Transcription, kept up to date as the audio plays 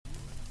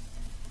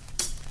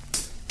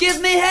Give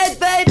me head,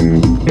 babe! Don't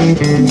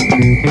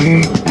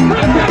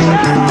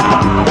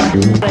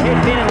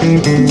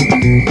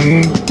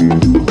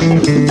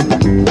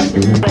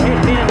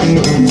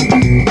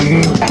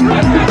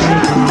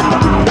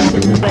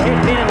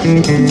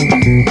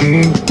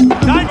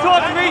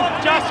talk to me,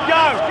 just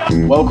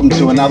go! Welcome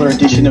to another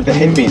edition of The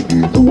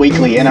Headbin, the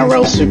weekly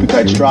NRL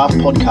Supercoach Draft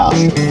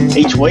podcast.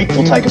 Each week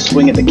we'll take a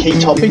swing at the key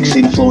topics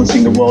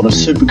influencing the world of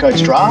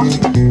Supercoach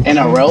Draft,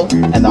 NRL,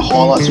 and the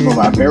highlights from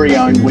our very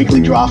own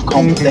weekly draft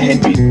comp, The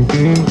Headbin.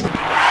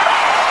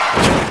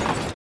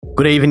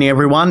 Good evening,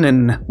 everyone,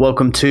 and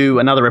welcome to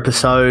another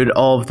episode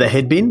of The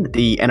Headbin,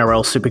 the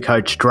NRL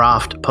Supercoach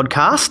Draft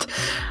podcast.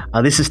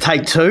 This is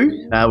take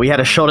two. We had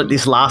a shot at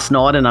this last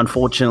night, and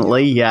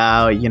unfortunately,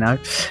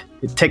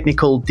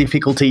 technical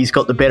difficulties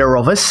got the better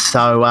of us.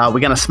 So we're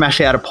going to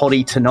smash out a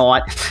potty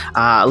tonight,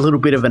 a little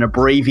bit of an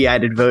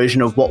abbreviated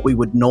version of what we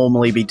would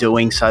normally be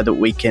doing so that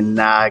we can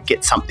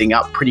get something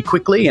up pretty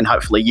quickly, and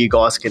hopefully you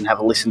guys can have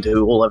a listen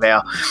to all of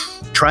our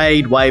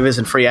trade, waivers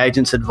and free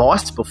agents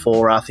advice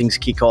before things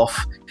kick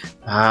off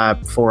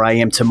 4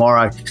 a.m.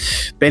 tomorrow.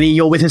 Benny,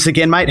 you're with us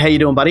again, mate. How you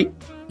doing, buddy?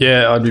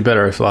 Yeah, I'd be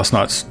better if last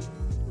night's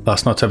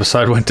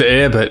episode went to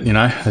air, but, you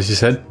know, as you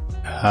said,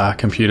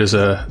 computers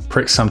are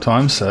pricks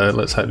sometimes, so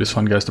let's hope this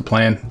one goes to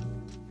plan.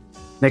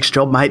 Next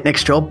job, mate,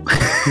 next job.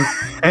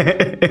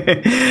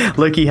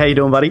 Lukey, how you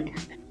doing, buddy?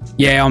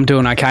 Yeah, I'm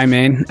doing okay,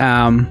 man.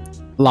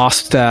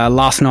 Last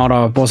night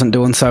I wasn't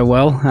doing so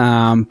well,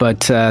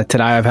 but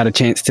today I've had a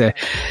chance to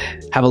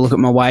have a look at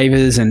my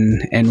waivers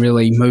and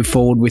really move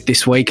forward with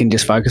this week and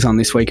just focus on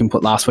this week and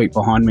put last week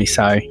behind me.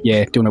 So,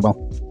 yeah, doing it well.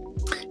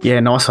 Yeah,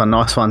 nice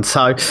one.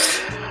 So,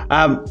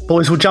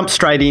 boys, we'll jump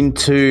straight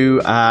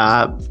into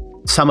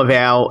some of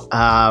our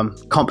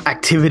comp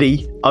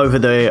activity over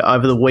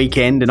the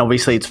weekend, and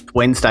obviously it's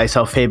Wednesday,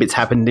 so a fair bit's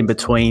happened in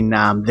between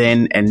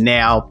then and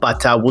now.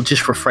 But we'll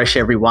just refresh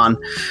everyone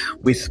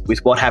with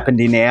what happened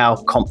in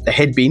our comp, the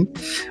Headbin.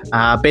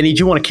 Benny, do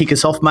you want to kick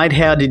us off, mate?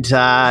 How did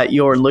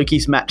your and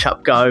Lukey's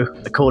matchup go,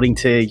 according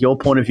to your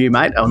point of view,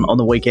 mate, on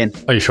the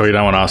weekend? Are you sure you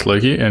don't want to ask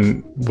Lukey,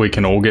 and we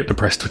can all get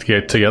depressed to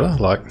get together?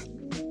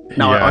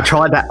 No, yeah. I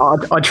tried that.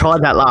 I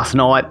tried that last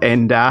night,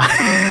 and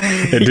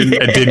it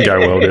didn't go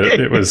well, did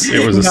it? It was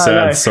a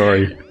sad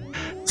story.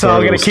 So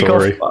I'm going to kick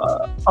off.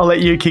 I'll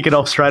let you kick it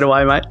off straight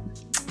away, mate.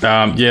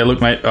 Yeah,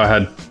 look, mate, I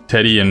had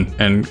Teddy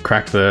and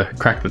cracked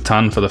the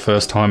ton for the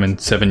first time in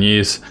 7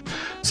 years.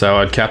 So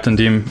I'd captained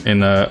him in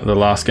the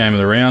last game of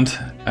the round.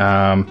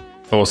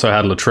 Also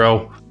had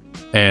Latrell,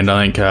 and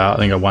I think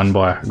I won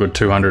by a good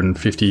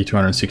 250,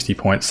 260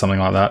 points, something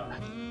like that.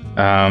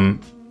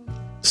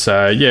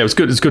 So yeah, it was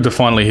good. It's good to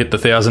finally hit the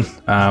 1,000,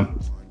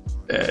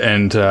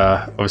 and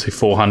obviously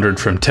 400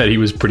 from Teddy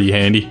was pretty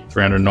handy.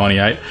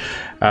 398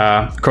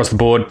 across the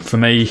board for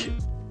me.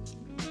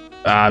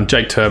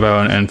 Jake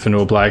Turbo and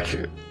Fanua Blake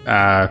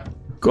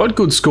got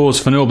good scores.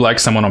 Fanua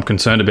Blake's someone I'm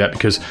concerned about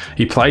because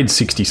he played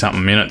 60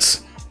 something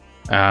minutes,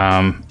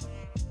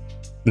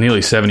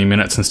 nearly 70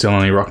 minutes, and still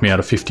only rocked me out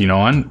of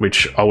 59,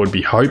 which I would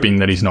be hoping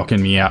that he's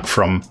knocking me out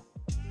from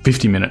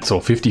 50 minutes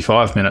or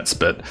 55 minutes,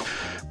 but.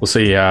 We'll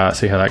see how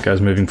that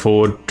goes moving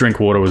forward.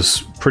 Drinkwater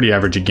was pretty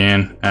average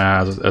again,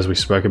 as we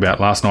spoke about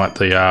last night.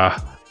 The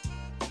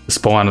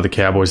spine of the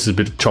Cowboys is a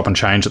bit chop and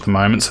change at the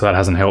moment, so that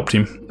hasn't helped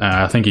him.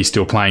 I think he's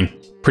still playing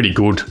pretty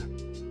good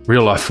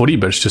real-life footy,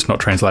 but it's just not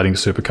translating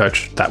to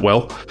Supercoach that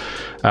well.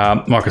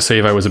 Mike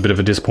Acevo was a bit of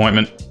a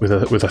disappointment with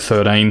a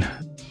 13.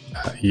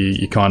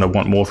 You kind of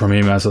want more from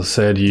him, as I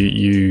said.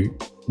 You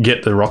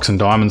get the rocks and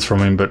diamonds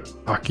from him, but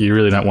you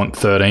really don't want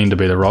 13 to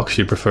be the rocks.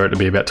 You'd prefer it to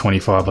be about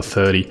 25 or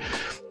 30.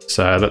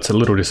 So that's a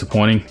little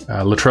disappointing.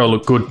 Latrell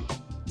looked good,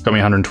 got me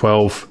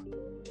 112.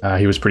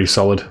 He was pretty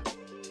solid,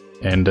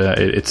 and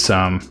it's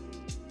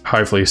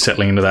hopefully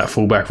settling into that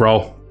fullback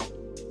role.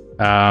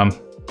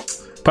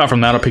 Apart from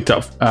that, I picked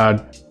up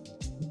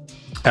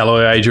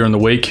Aloiai during the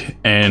week,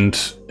 and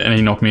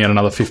he knocked me out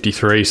another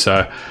 53.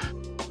 So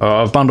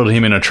I've bundled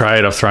him in a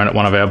trade. I've thrown at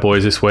one of our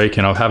boys this week,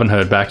 and I haven't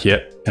heard back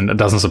yet. And it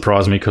doesn't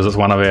surprise me because it's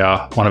one of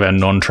our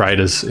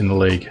non-traders in the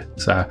league.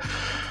 So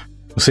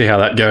we'll see how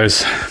that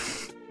goes.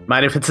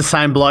 Mate, if it's the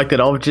same bloke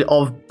that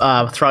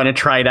I've thrown a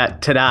trade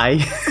at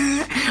today,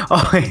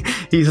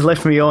 he's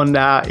left me on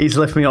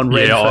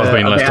red. Yeah, I've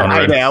been left on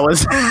red. 8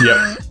 hours.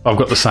 Yep, I've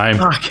got the same.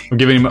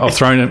 I've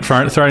thrown him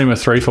a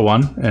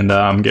 3-for-1, and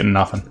I'm getting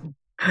nothing.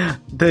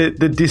 The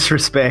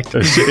disrespect.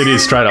 It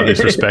is straight up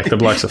disrespect. The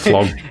bloke's a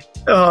flog.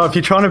 Oh, if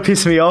you're trying to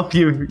piss me off,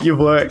 you've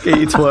worked.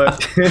 It's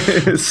worked.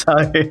 So,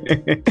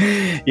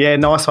 yeah,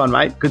 nice one,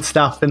 mate. Good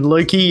stuff. And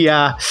Lukey,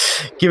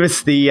 give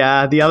us the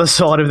other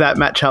side of that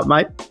matchup,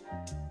 mate.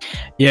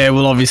 Yeah,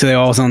 well, obviously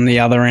I was on the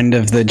other end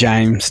of the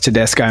James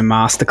Tedesco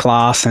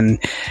masterclass, and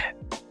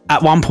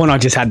at one point I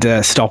just had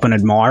to stop and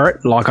admire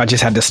it. Like, I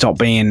just had to stop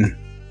being,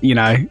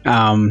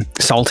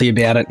 salty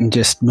about it and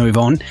just move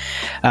on.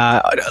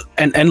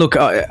 And look,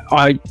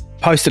 I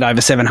posted over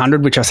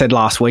 700, which I said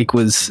last week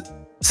was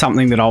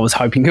something that I was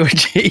hoping to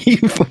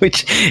achieve,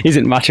 which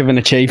isn't much of an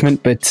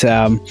achievement. But,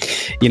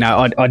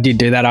 I did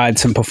do that. I had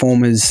some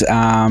performers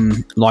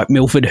like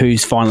Milford,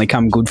 who's finally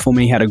come good for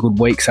me, had a good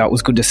week. So it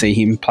was good to see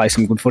him play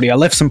some good footy. I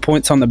left some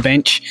points on the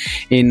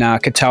bench in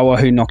Katoa,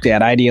 who knocked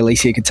out 80,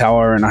 Alicia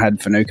Katoa, and I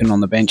had Finucane on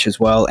the bench as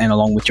well, and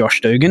along with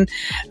Josh Dugan.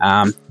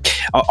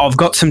 I've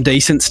got some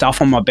decent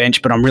stuff on my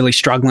bench, but I'm really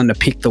struggling to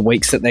pick the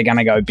weeks that they're going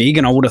to go big.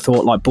 And I would have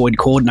thought like Boyd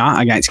Cordner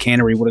against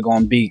Canterbury would have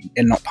gone big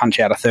and not punch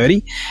out a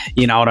 30.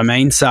 You know what I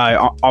mean? So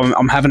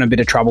I'm having a bit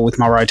of trouble with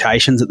my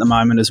rotations at the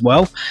moment as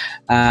well.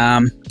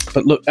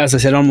 But look, as I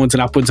said, onwards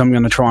and upwards, I'm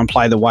going to try and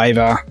play the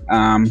waiver,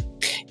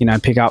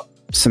 pick up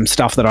some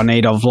stuff that I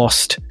need. I've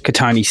lost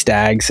Katoni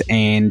Staggs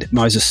and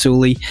Moses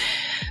Sully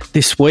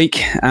this week.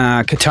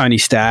 Katoni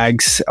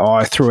Staggs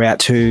I threw out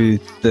to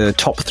the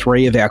top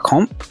 3 of our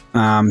comp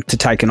to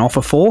take an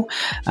offer for,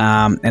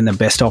 and the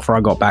best offer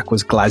I got back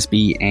was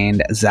Glasby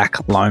and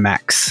Zach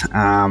Lomax,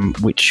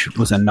 which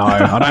was a no.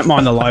 I don't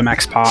mind the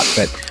Lomax part,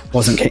 but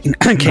wasn't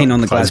keen on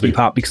the Glasby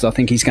part because I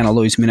think he's going to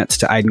lose minutes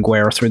to Aiden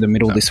Guerra through the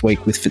middle this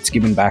week with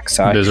Fitzgibbon back.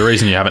 So there's a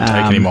reason you haven't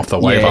taken him off the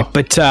waiver. Yeah,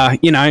 but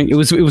it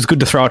was good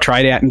to throw a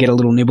trade out and get a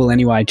little nibble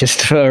anyway,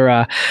 just for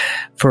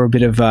a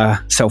bit of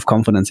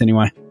self-confidence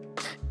anyway.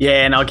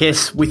 Yeah, and I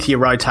guess with your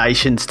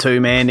rotations too,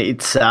 man,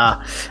 it's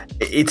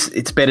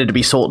better to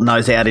be sorting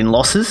those out in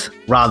losses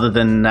rather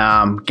than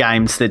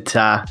games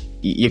that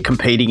you're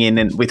competing in.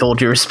 And with all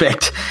due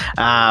respect,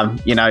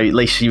 at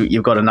least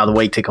you've got another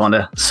week to kind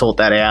of sort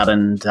that out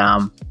and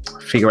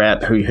figure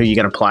out who you're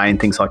going to play and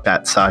things like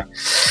that. So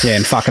yeah,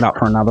 and fuck it up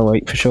for another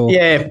week for sure.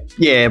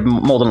 Yeah,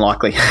 more than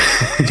likely.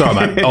 It's all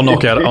right, mate. I'll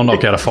knock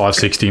out a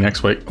 560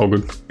 next week. All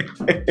good.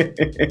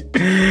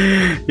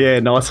 Yeah,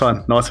 nice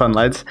one,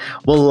 lads.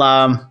 Well,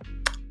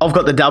 I've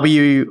got the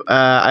W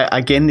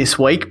again this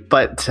week,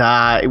 but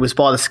it was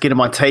by the skin of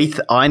my teeth.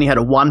 I only had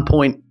a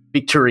 1-point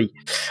victory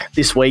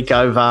this week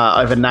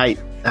over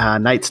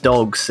Nate's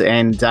Dogs,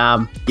 and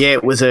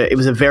it was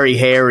a very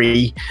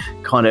hairy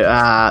kind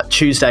of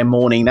Tuesday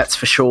morning, that's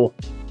for sure.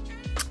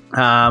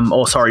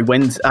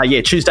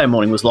 Wednesday. Tuesday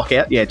morning was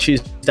lockout. Yeah,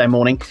 Tuesday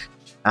morning.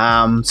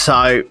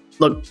 So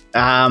look,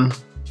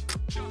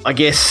 I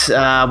guess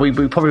we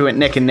probably went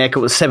neck and neck. It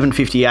was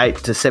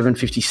 7:58 to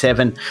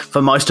 7:57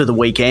 for most of the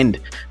weekend,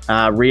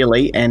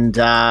 really. And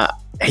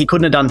he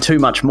couldn't have done too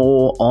much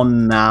more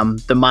on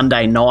the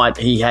Monday night.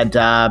 He had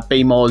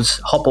BMOS,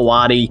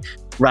 Hopewadi,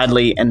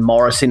 Radley and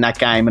Morris in that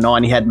game, and I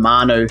only had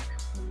Manu,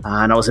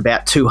 and I was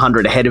about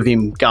 200 ahead of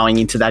him going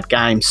into that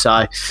game. So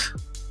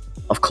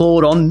I've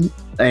clawed on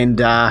and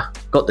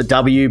got the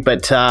W,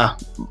 but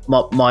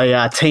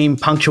my team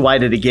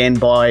punctuated again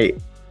by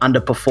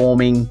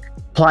underperforming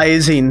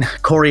players in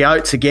Corey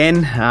Oates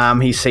again.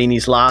 He's seen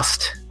his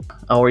last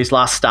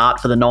start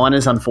for the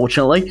Niners,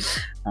 unfortunately.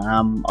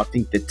 I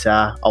think that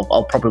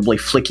I'll probably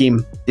flick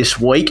him this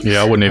week.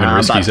 Yeah, I wouldn't even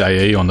risk his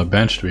AE on the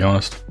bench, to be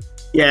honest.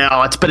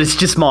 Yeah, but it's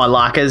just my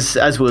luck. As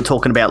we were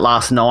talking about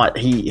last night,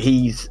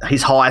 his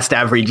highest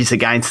average is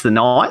against the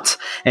Knights,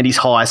 and his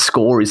highest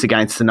score is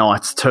against the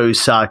Knights too.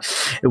 So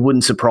it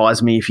wouldn't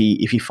surprise me if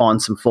he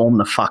finds some form,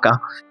 the fucker,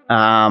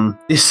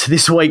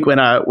 this week when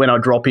I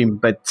drop him.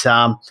 But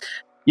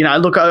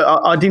look,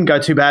 I didn't go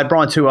too bad.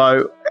 Brian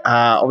Tuo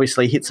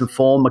obviously hit some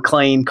form.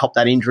 McLean copped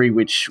that injury,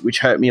 which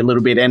hurt me a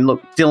little bit. And look,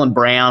 Dylan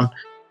Brown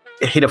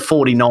hit a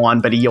 49,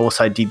 but he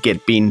also did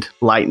get binned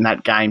late in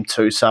that game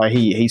too. So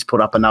he's put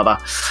up another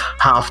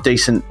half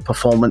decent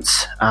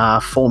performance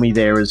for me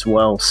there as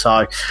well.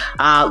 So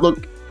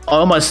look, I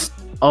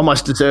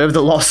almost deserved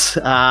the loss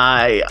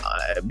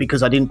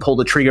because I didn't pull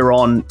the trigger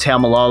on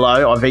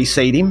Taumalolo. I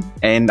VC'd him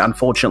and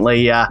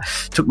unfortunately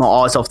took my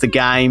eyes off the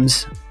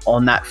games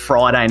on that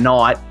Friday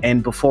night,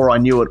 and before I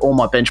knew it, all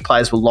my bench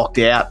players were locked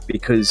out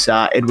because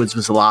Edwards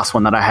was the last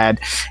one that I had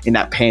in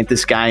that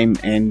Panthers game,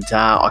 and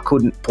I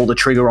couldn't pull the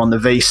trigger on the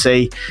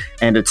VC,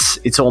 and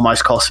it's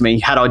almost cost me.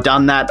 Had I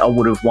done that, I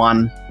would have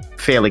won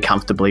fairly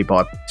comfortably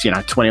by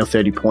 20 or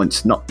 30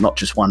 points, not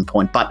just 1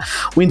 point. But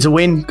win's a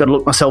win. Got to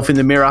look myself in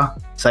the mirror,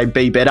 say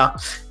be better,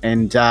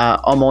 and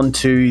I'm on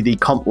to the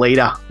comp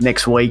leader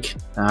next week,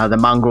 the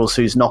Mongrels,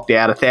 who's knocked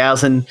out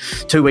 1,000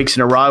 2 weeks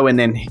in a row, and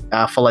then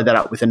followed that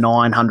up with a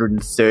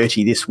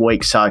 930 this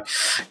week. So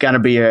going to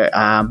be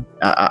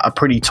a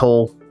pretty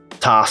tall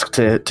task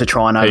to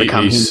try and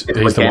overcome. He's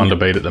the one to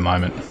beat at the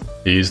moment.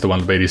 He is the one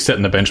to beat. He's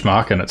setting the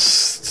benchmark, and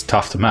it's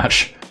tough to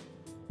match.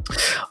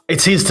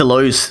 It's his to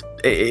lose.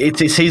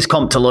 It's his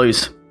comp to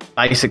lose,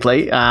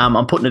 basically.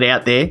 I'm putting it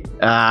out there.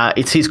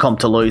 It's his comp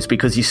to lose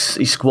because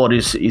his squad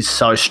is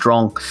so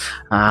strong,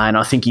 and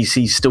I think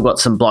he's still got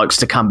some blokes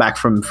to come back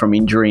from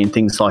injury and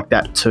things like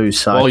that too.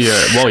 So while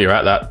you're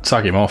at that,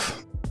 suck him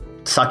off.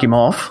 Suck him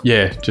off?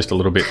 Yeah, just a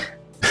little bit.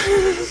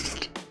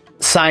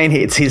 Saying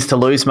it's his to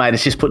lose, mate,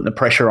 it's just putting the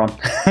pressure on.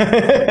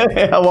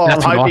 Well,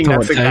 I'm hoping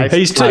that's the case.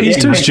 He's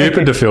too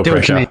stupid to feel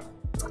pressure.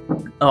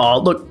 Oh,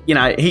 look,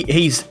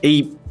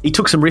 he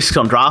took some risks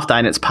on draft day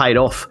and it's paid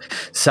off.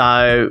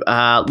 So,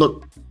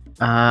 look,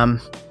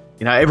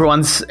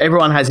 everyone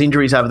has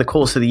injuries over the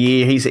course of the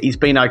year. He's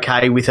been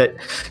okay with it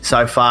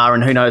so far,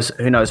 and who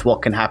knows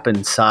what can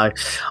happen. So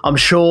I'm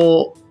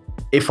sure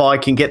if I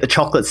can get the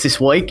chocolates this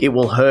week, it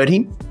will hurt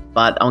him,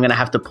 but I'm going to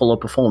have to pull a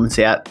performance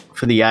out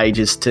for the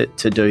ages to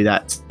do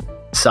that.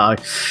 So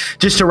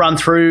just to run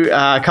through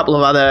a couple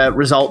of other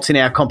results in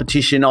our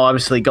competition, I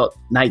obviously got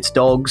Nate's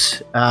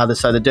Dogs.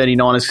 So the Dirty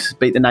Niners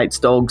beat the Nate's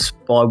Dogs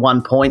by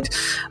 1 point.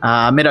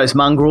 Meadows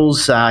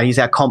Mongrels, he's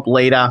our comp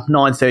leader,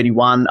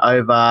 931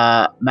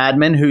 over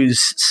Madman, who's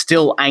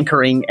still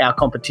anchoring our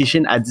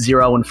competition at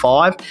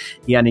 0-5.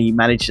 He only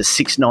managed a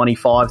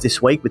 695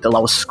 this week with the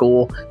lowest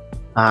score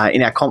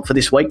in our comp for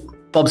this week.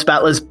 Bob's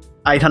Battlers,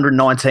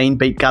 819,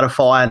 beat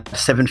Gutterfire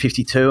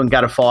 752, and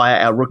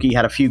Gutterfire, our rookie,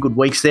 had a few good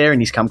weeks there and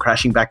he's come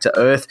crashing back to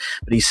earth,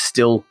 but he's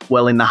still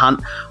well in the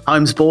hunt.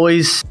 Holmes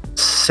Boys,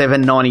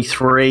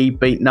 793,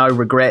 beat No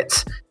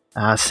Regrets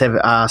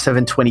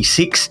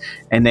 726,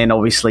 and then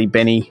obviously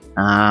Benny,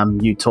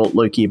 you taught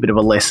Lukey a bit of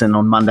a lesson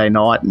on Monday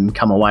night and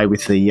come away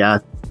with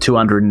the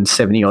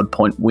 270 odd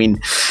point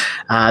win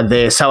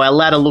there. So our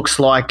ladder looks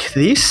like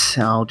this.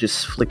 I'll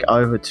just flick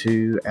over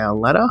to our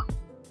ladder.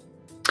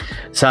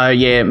 So,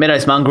 yeah,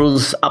 Meadows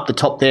Mongrels up the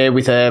top there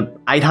with a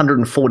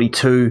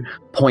 842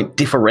 point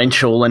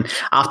differential, and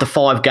after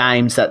 5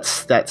 games,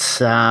 that's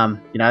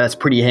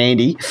pretty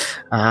handy.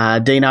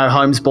 Dino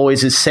Holmes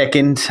Boys is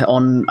second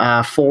on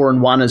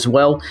 4-1 as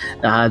well.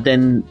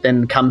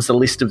 Then comes the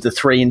list of the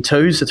 3 and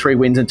 2s, the 3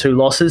 wins and 2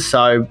 losses.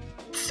 So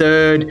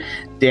third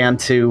down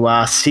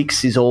to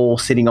 6 is all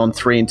sitting on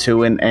 3 and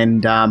 2,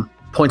 and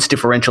points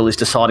differential is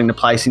deciding the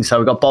placing. So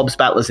we've got Bob's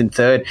Battlers in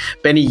third.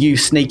 Benny, you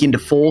sneak into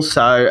fourth,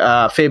 so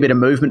a fair bit of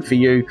movement for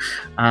you,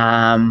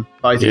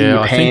 both in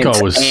your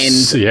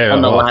pants and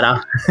on the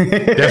ladder.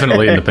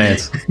 Definitely in the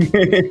pants. I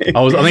think I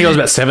was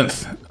about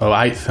 7th or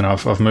 8th, and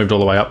I've moved all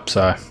the way up,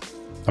 so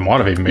I might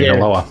have even been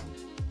lower.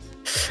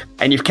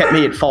 And you've kept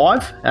me at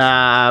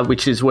 5,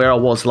 which is where I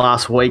was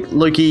last week.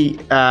 Lukey,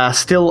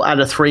 still at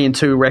a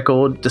 3-2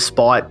 record,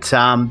 despite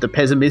the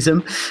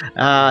pessimism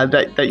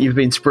that you've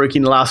been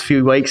spruiking the last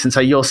few weeks. And so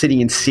you're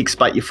sitting in 6th,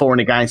 but your for and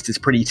against is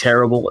pretty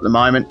terrible at the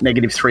moment,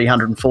 negative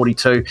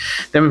 342.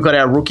 Then we've got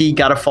our rookie,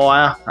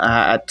 Gutterfire,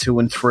 at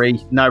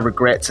 2-3. No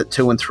Regrets at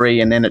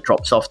 2-3. And then it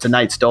drops off to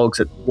Nate's Dogs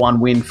at 1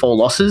 win, 4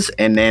 losses.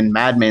 And then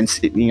Madman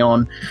sitting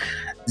on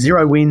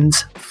 0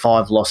 wins,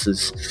 5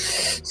 losses.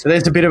 So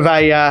there's a bit of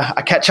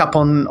a catch up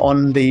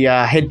on the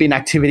headbin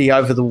activity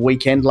over the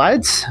weekend,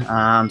 lads.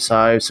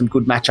 So some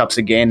good matchups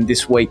again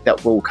this week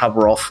that we'll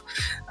cover off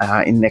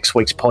in next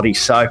week's potty.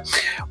 So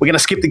we're going to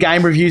skip the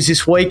game reviews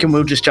this week and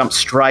we'll just jump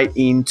straight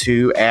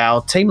into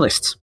our team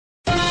lists.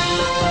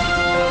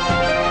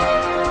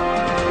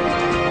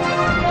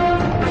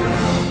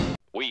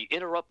 We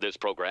interrupt this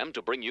program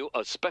to bring you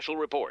a special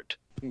report.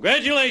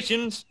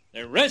 Congratulations.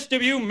 The rest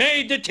of you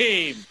made the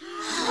team.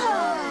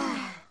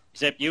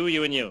 Except you,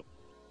 and you.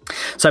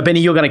 So, Benny,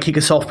 you're going to kick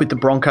us off with the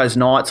Broncos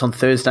Knights on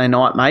Thursday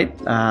night, mate.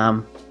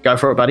 Go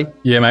for it, buddy.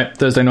 Yeah, mate.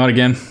 Thursday night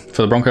again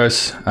for the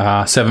Broncos.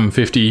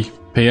 7:50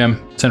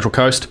 p.m. Central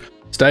Coast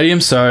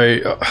Stadium. So,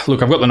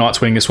 look, I've got the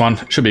Knights winning this one.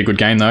 Should be a good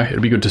game, though.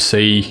 It'll be good to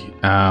see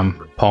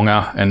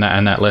Ponga and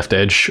that left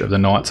edge of the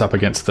Knights up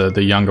against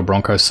the younger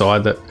Broncos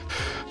side. That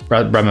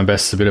Bradman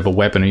Best is a bit of a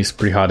weapon. He's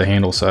pretty hard to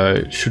handle, so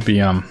it should be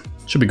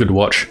good to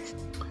watch.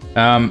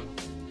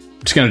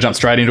 Just going to jump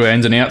straight into our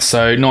ins and outs.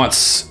 So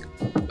Knights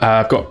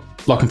got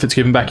Lachlan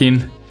Fitzgibbon back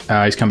in.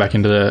 He's come back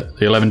into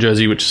the 11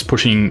 jersey, which is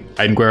pushing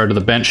Aiden Guerrero to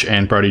the bench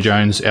and Brodie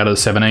Jones out of the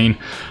 17.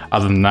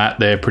 Other than that,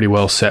 they're pretty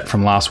well set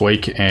from last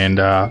week, and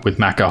with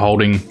Macca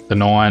holding the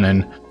 9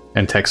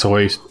 and Tex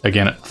Hoy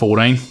again at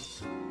 14.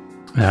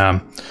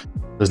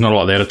 There's not a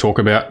lot there to talk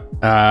about.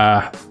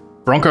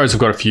 Broncos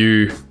have got a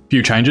few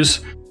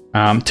changes.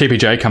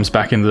 TPJ comes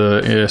back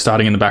in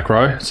starting in the back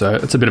row, so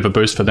it's a bit of a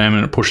boost for them,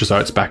 and it pushes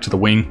Oates back to the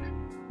wing.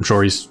 I'm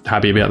sure he's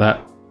happy about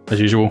that, as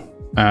usual.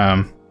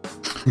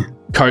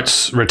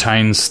 Coates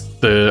retains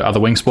the other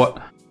wing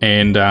spot,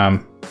 and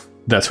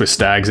that's with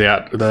Staggs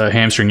out. The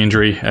hamstring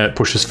injury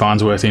pushes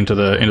Farnsworth into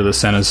the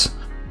centres.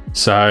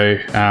 So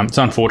it's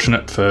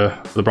unfortunate for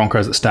the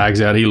Broncos that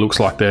Staggs out. He looks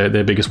like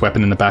their biggest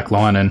weapon in the back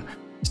line, and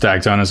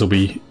Staggs owners will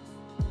be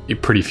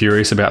pretty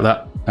furious about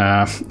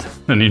that,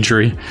 an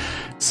injury.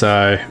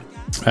 So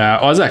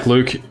Isaac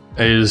Luke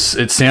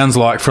it sounds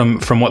like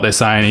from what they're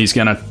saying, he's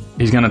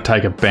gonna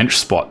take a bench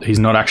spot. He's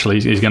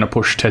gonna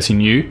push Tessie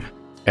New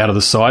out of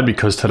the side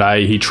because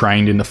today he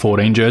trained in the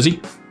 14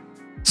 jersey.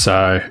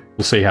 So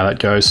we'll see how that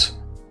goes.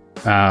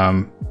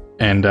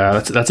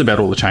 That's about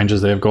all the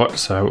changes they've got.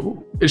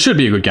 So it should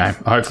be a good game.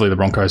 Hopefully the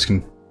Broncos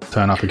can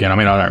turn up again. I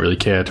mean, I don't really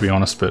care, to be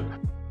honest, but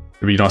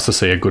it'd be nice to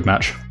see a good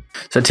match.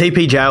 So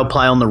TPJ will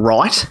play on the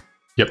right.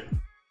 Yep.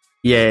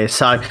 Yeah,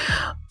 so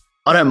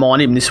I don't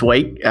mind him this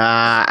week,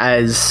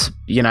 as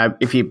you know,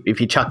 if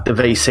you chuck the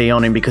VC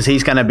on him, because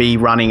he's going to be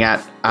running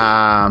at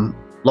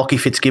Lockie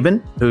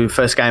Fitzgibbon, who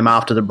first game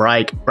after the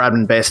break,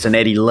 Bradman Best and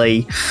Eddie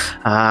Lee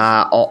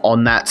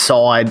on that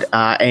side,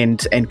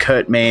 and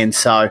Kurt Mann.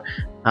 So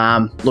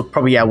Look,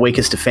 probably our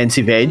weakest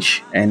defensive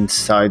edge, and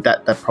so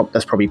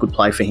that's probably a good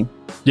play for him.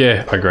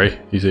 Yeah, I agree.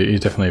 He's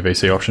definitely a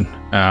VC option.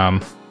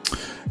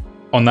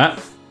 On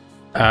that,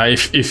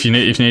 if you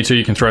need to,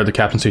 you can throw the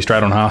captaincy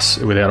straight on Haas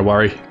without a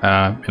worry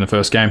in the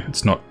first game.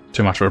 It's not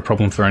too much of a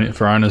problem for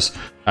owners.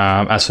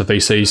 As for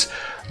VCs,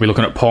 we're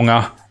looking at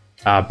Ponga,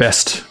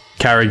 Best,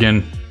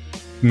 Carrigan,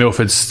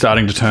 Milford's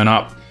starting to turn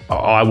up.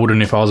 I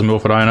wouldn't if I was a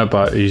Milford owner,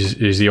 but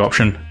he's the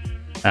option.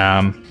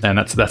 And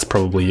that's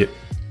probably it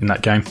in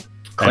that game.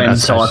 Clem,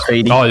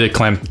 Saifidi. Oh, yeah,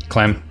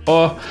 Clem.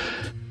 Oh,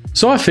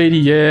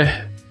 Saifidi,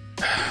 yeah.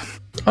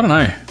 I don't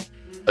know.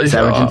 He's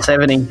averaging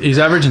 70. He's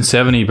averaging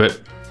 70,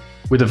 but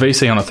with a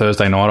VC on a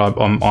Thursday night,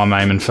 I'm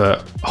aiming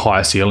for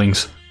higher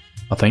ceilings,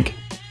 I think.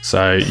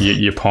 So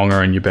your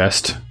Ponga and your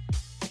Best.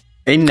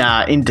 In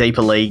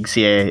deeper leagues,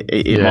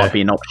 it might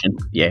be an option.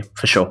 Yeah,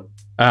 for sure.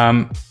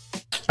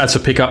 As for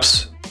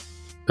pickups,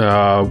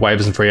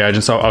 waivers and free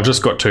agents, I've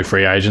just got 2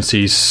 free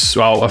agencies.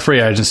 Well, a free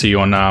agency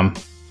on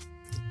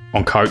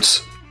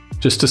Coates,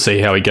 just to see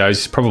how he goes.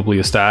 He's probably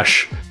a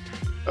stash.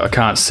 I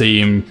can't see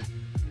him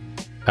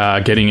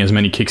getting as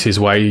many kicks his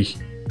way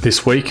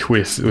this week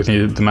with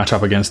the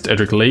matchup against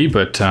Edric Lee,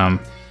 but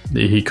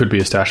he could be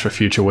a stash for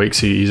future weeks.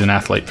 He's an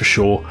athlete for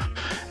sure.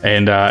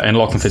 And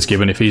Lachlan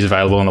Fitzgibbon, if he's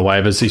available on the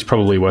waivers, he's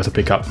probably worth a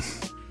pickup.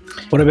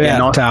 What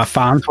about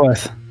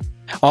Farnsworth?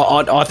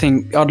 I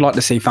think I'd like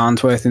to see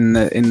Farnsworth in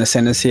the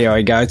centre, see how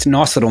he goes. It's a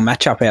nice little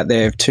matchup out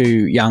there of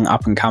 2 young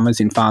up-and-comers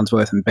in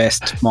Farnsworth and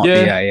Best. Might be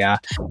a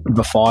bit of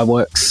a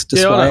fireworks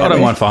display. Yeah, I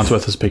don't mind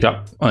Farnsworth as a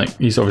pickup. I think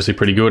he's obviously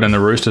pretty good, and the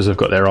Roosters have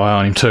got their eye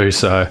on him too,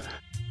 so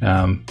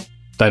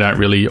they don't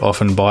really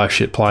often buy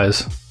shit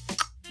players.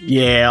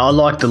 Yeah, I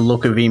like the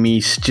look of him.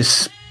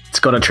 It's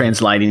got to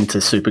translate into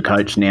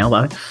Supercoach now,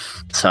 though.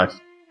 So,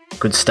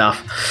 good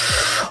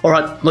stuff. All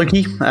right,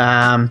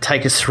 Lukey,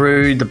 take us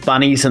through the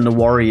Bunnies and the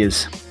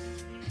Warriors.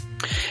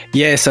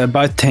 Yeah, so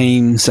both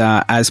teams,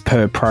 as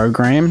per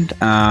programmed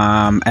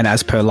and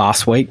as per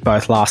last week,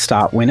 both last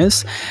start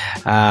winners.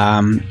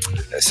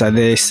 So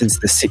this is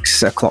the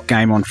 6 o'clock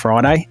game on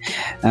Friday.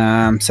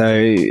 So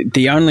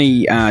the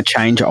only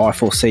change I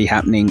foresee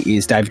happening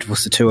is David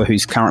Vusatua,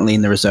 who's currently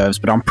in the reserves,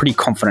 but I'm pretty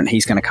confident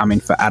he's going to come in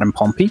for Adam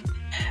Pompey.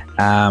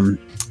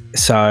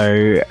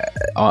 So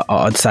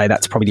I'd say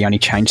that's probably the only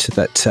change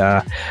that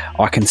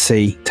I can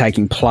see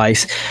taking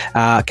place.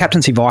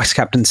 Captaincy,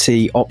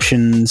 vice-captaincy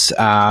options,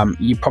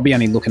 you're probably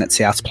only looking at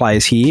Souths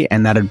players here,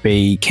 and that'd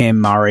be Cam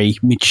Murray,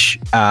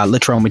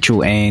 Latrell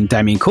Mitchell and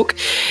Damien Cook.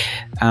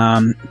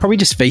 Probably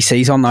just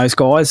VCs on those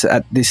guys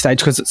at this stage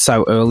because it's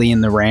so early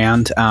in the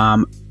round.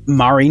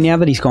 Murray, now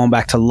that he's gone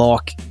back to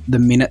lock, the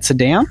minutes are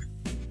down.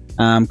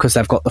 Because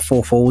they've got the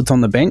 4 forwards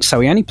on the bench. So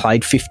he only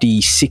played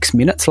 56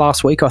 minutes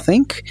last week, I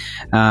think,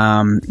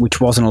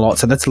 which wasn't a lot.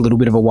 So that's a little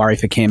bit of a worry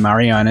for Cam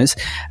Murray owners.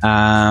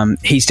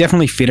 He's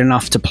definitely fit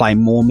enough to play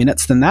more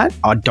minutes than that.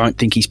 I don't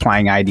think he's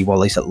playing 80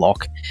 while he's at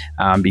lock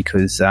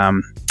because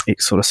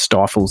it sort of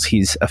stifles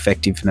his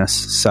effectiveness.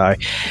 So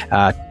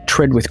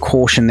tread with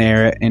caution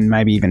there and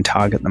maybe even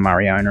target the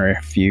Murray owner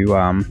if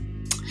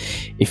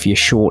you're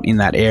short in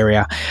that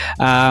area.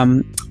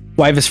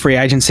 Waivers, free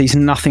agencies,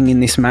 nothing in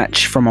this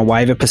match from a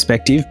waiver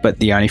perspective, but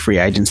the only free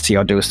agency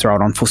I do is throw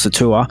it on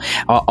Vusatua.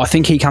 I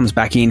think he comes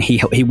back in.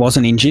 He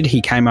wasn't injured.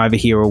 He came over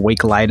here a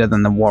week later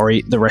than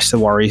the rest of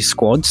the Warriors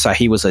squad, so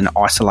he was in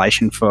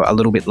isolation for a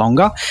little bit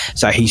longer.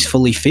 So he's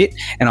fully fit,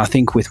 and I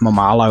think with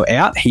Momalo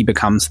out, he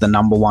becomes the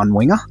number 1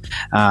 winger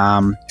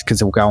because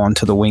he'll go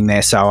onto the wing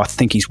there. So I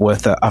think he's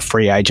worth a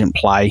free agent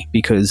play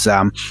because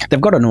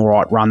they've got an all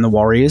right run, the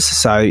Warriors,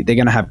 so they're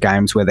going to have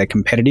games where they're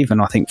competitive,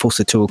 and I think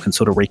Vusatua can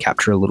sort of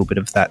recapture a little bit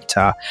of that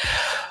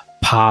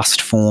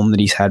past form that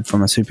he's had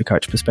from a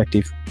Supercoach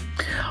perspective.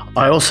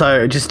 I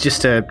also, just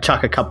to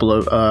chuck a couple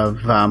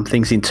of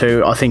things in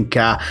too, I think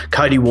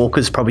Cody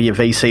Walker's probably a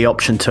VC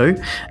option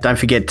too. Don't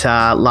forget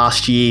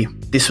last year,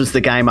 this was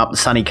the game up the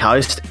sunny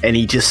coast and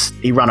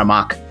he ran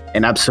amok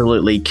and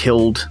absolutely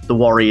killed the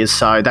Warriors,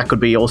 so that could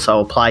be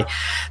also a play.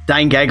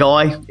 Dane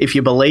Gagai, if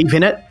you believe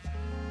in it,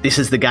 this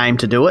is the game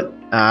to do it.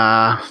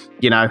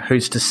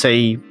 Who's to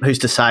say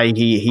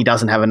he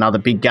doesn't have another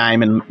big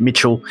game and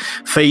Mitchell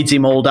feeds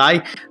him all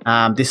day.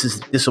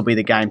 This will be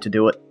the game to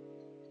do it.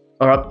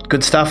 All right,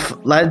 good stuff,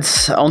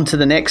 lads. On to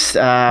the next,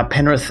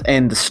 Penrith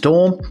and the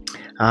Storm.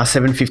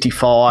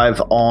 7:55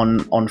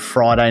 on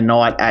Friday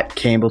night at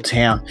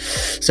Campbelltown.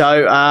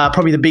 So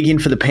probably the big in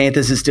for the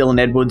Panthers is Dylan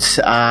Edwards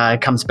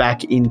comes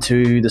back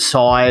into the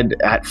side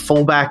at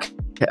fullback.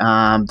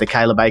 The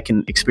Caleb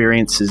Aiken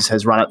experience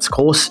has run its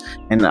course,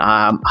 and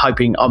I'm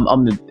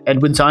the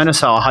Edwards owner,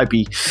 so I hope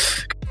he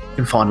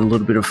can find a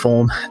little bit of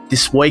form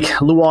this week.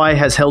 Luai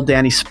has held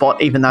down his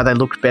spot, even though they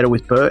looked better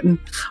with Burton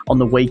on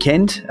the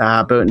weekend.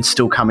 Burton's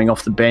still coming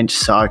off the bench,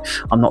 so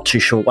I'm not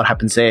too sure what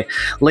happens there.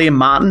 Liam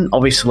Martin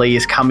obviously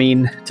has come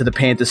in to the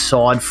Panthers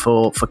side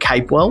for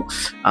Capewell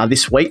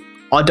this week.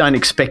 I don't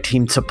expect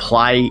him to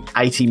play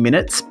 80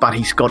 minutes, but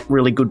he's got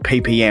really good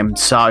PPM.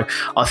 So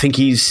I think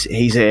he's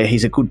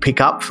a good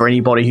pickup for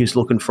anybody who's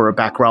looking for a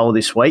back rower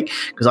this week,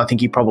 because I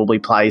think he probably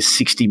plays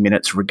 60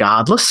 minutes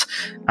regardless.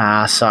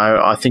 So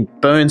I think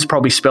Burns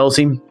probably spells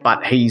him,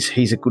 but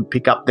he's a good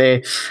pickup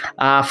there.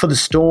 For the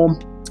Storm,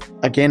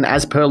 again,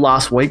 as per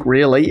last week,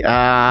 really,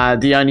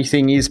 the only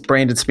thing is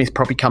Brandon Smith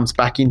probably comes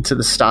back into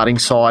the starting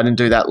side and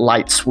do that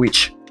late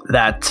switch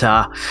that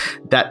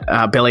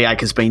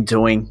Bellyache has been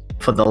doing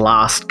for the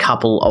last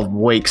couple of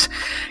weeks.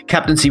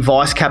 Captaincy,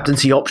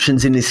 vice-captaincy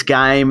options in this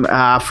game.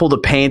 For the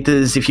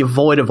Panthers, if you're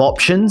void of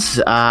options,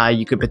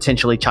 you could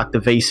potentially chuck the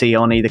VC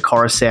on either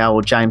Coruscant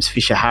or James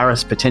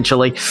Fisher-Harris,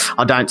 potentially.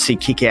 I don't see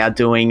Kickout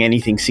doing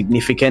anything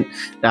significant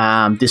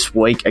this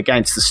week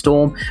against the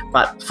Storm.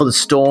 But for the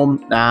Storm,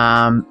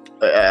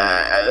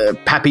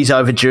 Pappy's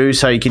overdue,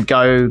 so you could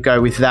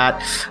go with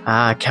that.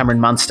 Cameron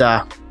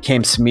Munster,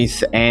 Cam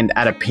Smith, and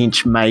at a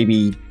pinch,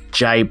 maybe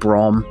Jay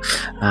Brom,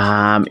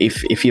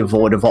 if you're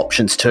void of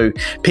options too.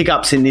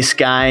 Pickups in this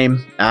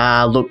game,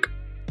 look,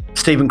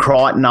 Stephen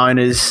Crichton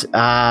owners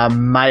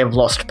may have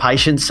lost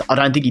patience. I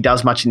don't think he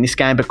does much in this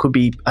game, but could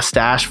be a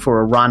stash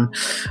for a run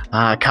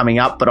coming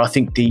up. But I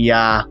think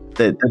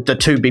the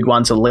two big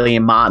ones are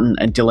Liam Martin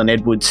and Dylan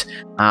Edwards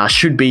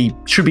should be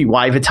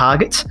waiver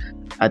targets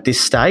at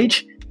this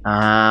stage.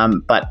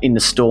 But in the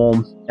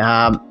Storm,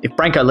 if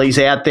Branko Lee's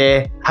out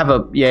there,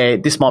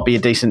 this might be a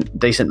decent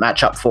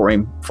matchup for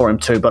him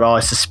too. But I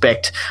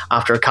suspect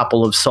after a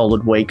couple of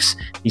solid weeks,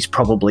 he's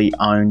probably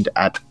owned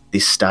at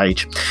this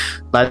stage.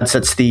 Lads,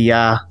 that's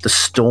the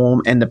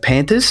Storm and the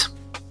Panthers.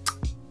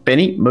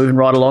 Benny, moving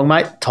right along,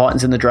 mate.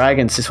 Titans and the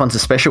Dragons. This one's a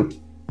special.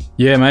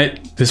 Yeah,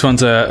 mate. This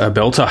one's a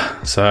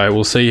belter. So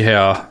we'll see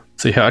how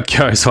it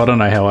goes. I don't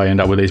know how I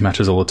end up with these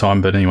matches all the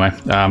time, but anyway,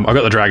 I've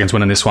got the Dragons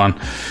winning this one.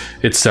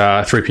 It's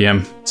 3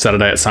 p.m.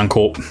 Saturday at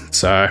Suncorp,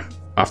 so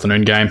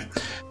afternoon game.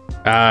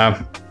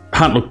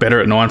 Hunt looked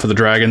better at 9 for the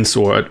Dragons,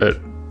 or at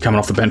coming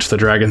off the bench for the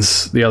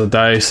Dragons the other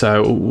day,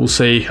 so we'll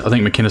see. I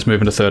think McInnes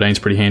moving to 13 is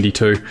pretty handy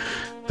too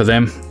for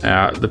them.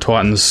 The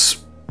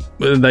Titans,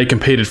 they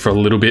competed for a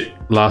little bit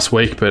last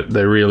week, but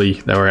they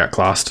were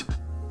outclassed.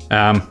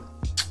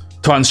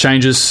 Titans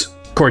changes.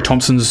 Corey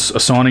Thompson's a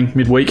signing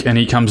midweek, and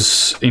he comes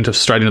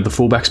straight into the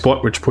fullback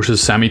spot, which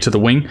pushes Sammy to the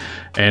wing.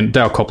 And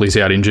Dale Copley's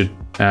out injured,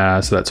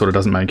 so that sort of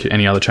doesn't make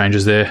any other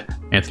changes there.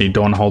 Anthony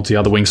Don holds the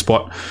other wing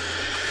spot.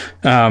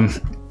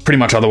 Pretty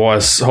much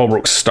otherwise,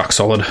 Holbrook's stuck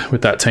solid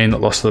with that team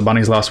that lost to the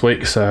Bunnies last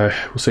week, so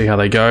we'll see how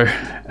they go.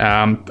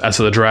 As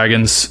for the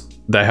Dragons,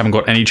 they haven't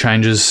got any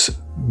changes,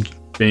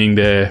 being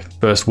their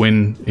first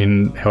win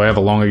in however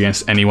long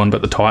against anyone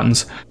but the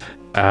Titans.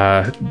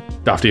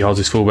 Dufty holds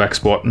his fullback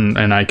spot,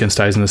 and Aiken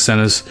stays in the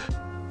centres.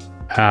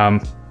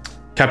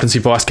 Captaincy,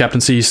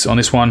 vice-captaincies on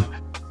this one.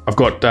 I've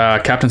got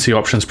captaincy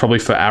options probably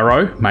for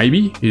Arrow,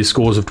 maybe. His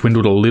scores have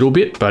dwindled a little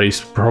bit, but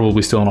he's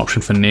probably still an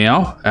option for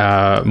now.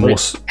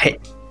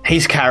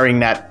 He's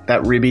carrying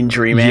that rib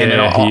injury, man.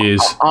 Yeah, and he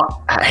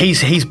is.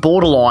 He's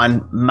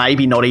borderline,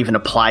 maybe not even a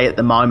play at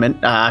the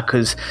moment,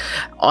 because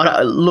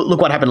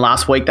look what happened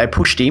last week. They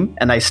pushed him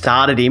and they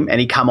started him,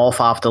 and he come off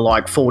after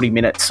like 40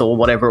 minutes or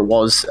whatever it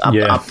was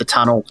up the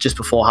tunnel just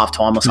before half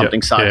time or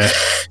something.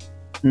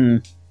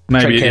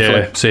 Maybe,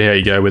 see how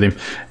you go with him.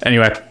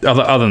 Anyway,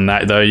 other than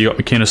that, though, you got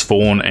McInnes,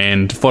 Vaughan,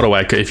 and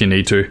Fodawaker if you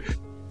need to.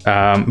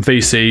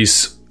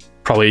 VCs,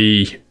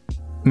 probably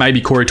maybe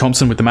Corey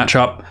Thompson with the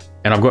matchup.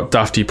 And I've got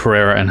Dufty,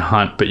 Pereira, and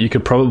Hunt, but you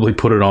could probably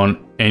put it on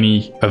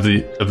any of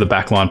the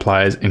backline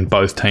players in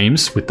both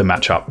teams with the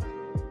matchup.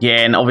 Yeah,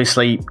 and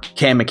obviously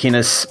Cam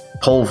McInnes,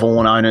 Paul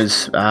Vaughan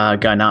owners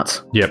go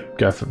nuts. Yep,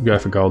 go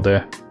for gold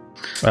there.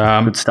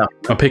 Good stuff.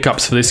 My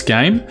pickups for this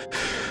game.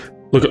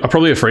 Look,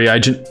 probably a free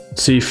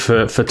agency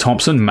for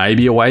Thompson,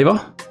 maybe a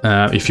waiver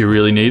if you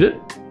really need it.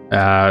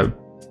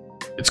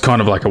 It's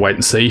kind of like a wait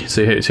and see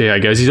how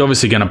it goes. He's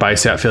obviously going to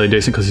base out fairly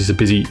decent because he's a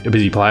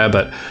busy player,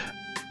 but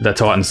the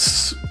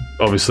Titans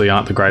obviously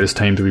aren't the greatest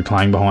team to be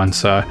playing behind.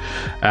 So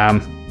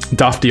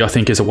Dufty, I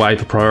think, is a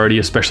waiver priority,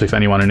 especially for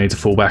anyone who needs a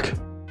fullback.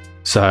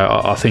 So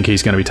I think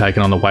he's going to be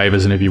taken on the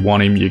waivers, and if you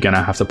want him, you're going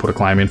to have to put a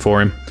claim in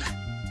for him.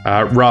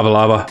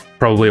 Ravalava,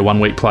 probably a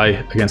 1 week play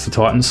against the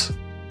Titans.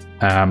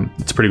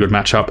 It's a pretty good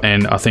matchup,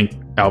 and I think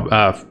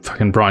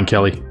Albert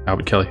Kelly,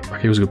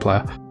 he was a good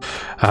player.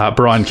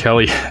 Brian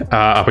Kelly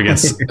up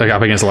against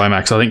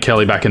Lomax. I think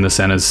Kelly back in the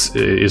centres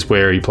is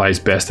where he plays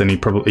best, and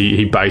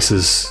he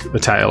bases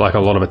like a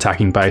lot of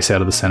attacking base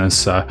out of the centres,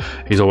 so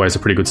he's always a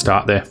pretty good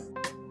start there.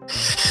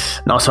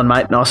 Nice one,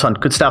 mate. Nice one.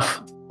 Good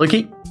stuff.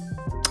 Lukey,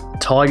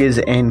 Tigers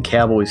and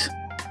Cowboys.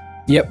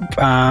 Yep.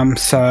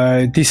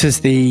 So this is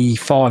the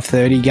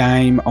 5:30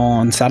 game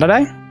on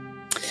Saturday.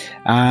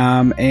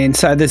 And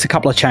so there's a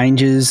couple of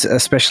changes,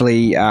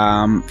 especially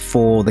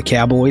for the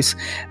Cowboys.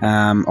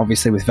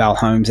 Obviously, with Val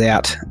Holmes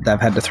out, they've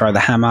had to throw the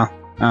hammer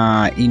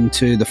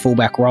into the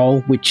fullback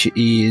role, which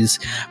is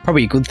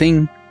probably a good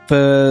thing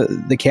for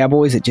the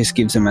Cowboys. It just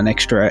gives them an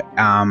extra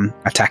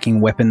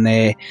attacking weapon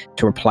there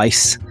to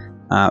replace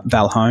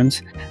Val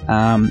Holmes.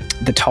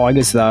 The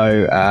Tigers,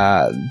 though,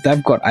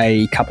 they've got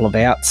a couple of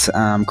outs.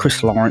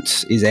 Chris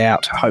Lawrence is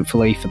out,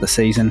 hopefully, for the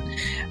season.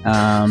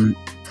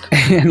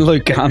 And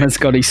Luke Garner's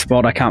got his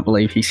spot. I can't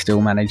believe he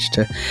still managed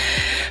to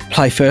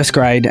play first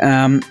grade.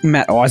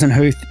 Matt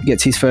Eisenhuth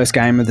gets his first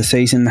game of the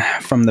season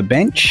from the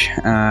bench.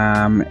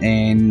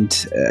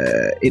 And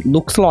it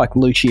looks like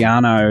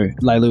Luciano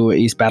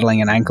Leilua is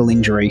battling an ankle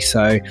injury.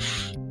 So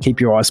keep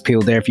your eyes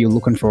peeled there if you're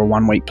looking for a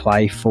 1 week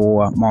play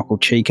for Michael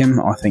Cheekham.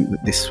 I think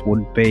that this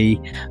would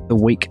be the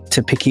week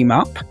to pick him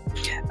up.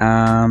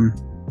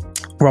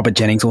 Robert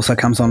Jennings also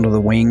comes onto the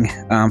wing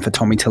for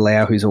Tommy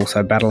Talau, who's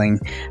also battling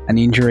an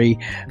injury.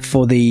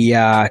 For the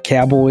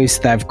Cowboys,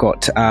 they've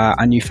got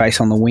a new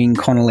face on the wing,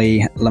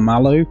 Connolly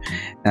Lamalu.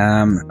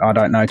 I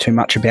don't know too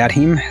much about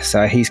him,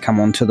 so he's come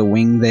onto the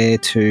wing there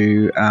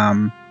to...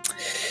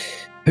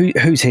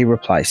 who's he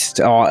replaced?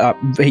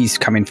 He's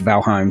come in for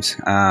Val Holmes,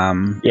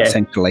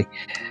 essentially.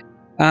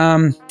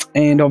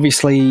 And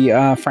obviously,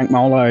 Frank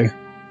Molo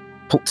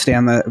puts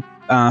down the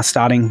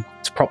starting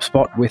prop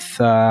spot with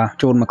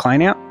Jordan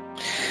McLean out.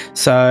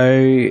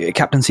 So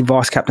captaincy,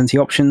 vice captaincy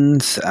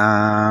options,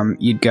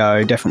 you'd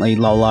go definitely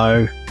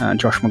Lolo,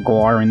 Josh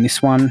Maguire in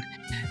this one.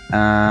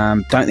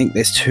 Don't think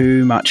there's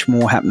too much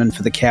more happening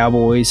for the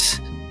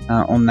Cowboys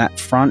on that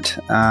front.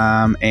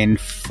 And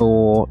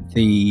for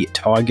the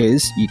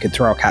Tigers, you could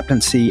throw a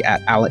captaincy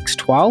at Alex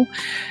Twal.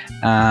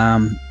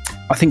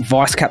 I think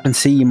vice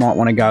captaincy, you might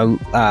want to go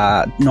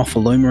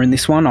Nofaluma in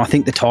this one. I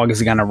think the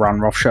Tigers are going to run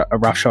a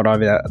rough shot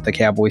over the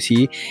Cowboys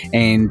here,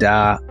 and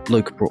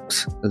Luke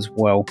Brooks as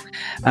well.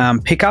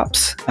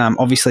 Pickups,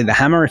 obviously the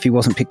Hammer, if he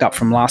wasn't picked up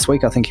from last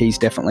week, I think he's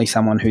definitely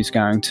someone who's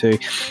going to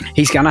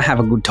have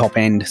a good top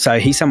end. So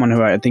he's someone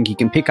who I think you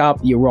can pick up.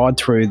 You ride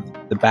through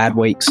the bad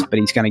weeks, but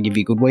he's going to give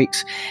you good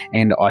weeks.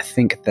 And I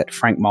think that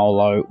Frank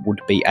Molo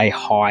would be a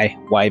high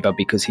waiver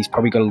because he's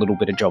probably got a little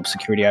bit of job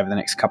security over the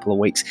next couple of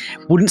weeks.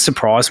 Wouldn't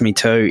surprise me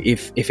too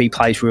if he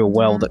plays real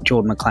well that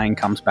Jordan McLean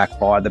comes back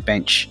via the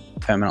bench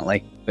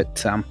permanently.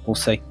 But we'll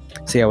see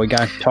how we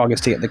go. Tigers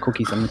to get the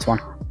cookies on this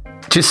one.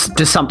 Just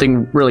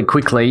something really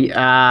quickly.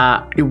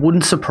 It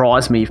wouldn't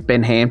surprise me if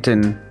Ben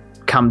Hampton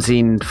comes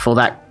in for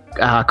that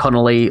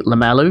Connolly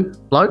Lamalu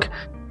bloke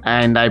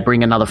and they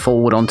bring another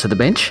forward onto the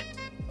bench.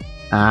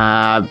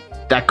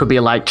 That could be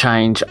a late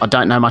change. I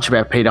don't know much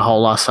about Peter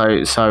Holler,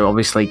 so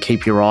obviously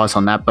keep your eyes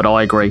on that. But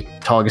I agree,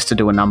 Tigers to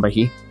do a number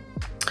here.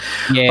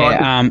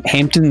 Yeah,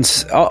 Hampton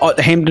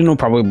will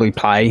probably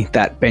play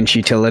that bench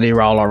utility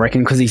role, I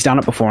reckon, because he's done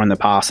it before in the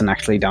past and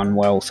actually done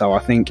well. So I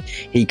think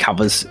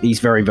he's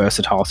very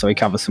versatile, so he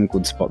covers some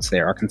good spots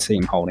there. I can see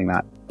him holding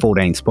that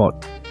 14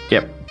 spot.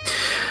 Yep.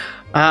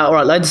 All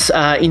right, lads,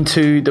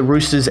 into the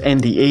Roosters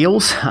and the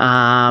Eels.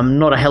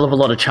 Not a hell of a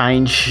lot of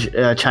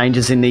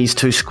changes in these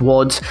two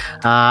squads.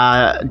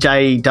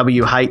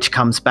 JWH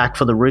comes back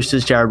for the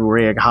Roosters. Jared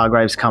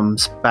Warrior-Hargraves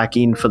comes back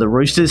in for the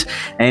Roosters.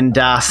 And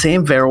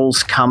Sam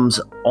Verrills comes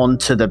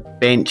onto the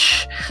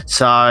bench.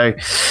 So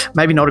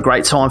maybe not a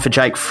great sign for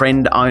Jake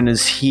Friend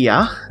owners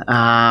here,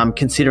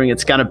 considering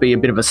it's going to be a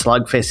bit of a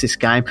slugfest this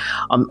game.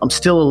 I'm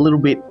still a little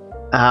bit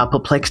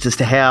perplexed as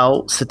to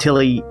how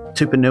Satili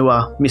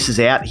Tupanua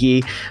misses out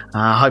here.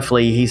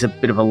 Hopefully he's a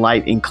bit of a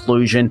late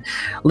inclusion.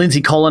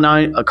 Lindsay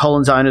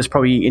Collins owners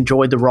probably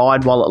enjoyed the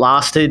ride while it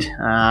lasted.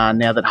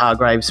 Now that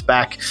Hargrave's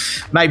back,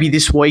 maybe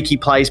this week he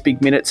plays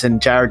big minutes and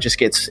Jared just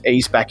gets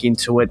eased back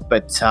into it.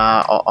 But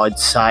I'd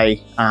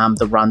say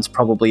the run's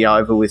probably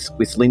over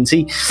with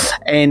Lindsay.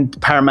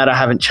 And Parramatta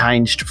haven't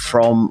changed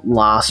from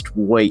last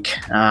week,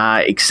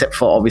 except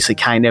for obviously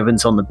Kane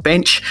Evans on the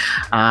bench.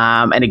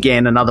 And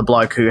again, another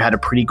bloke who had a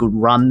pretty good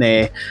run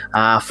there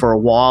for a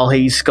while.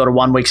 He's got a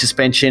 1 week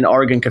suspension.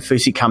 Oregon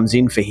Kafusi comes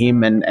in for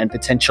him, and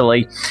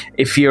potentially,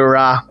 if you're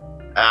a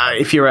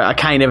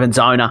Kane Evans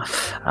owner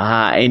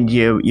and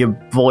you're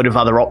void of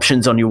other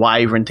options on your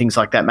waiver and things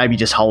like that, maybe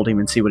just hold him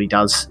and see what he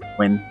does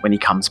when he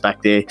comes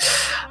back there.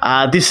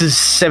 This is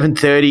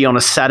 7:30 on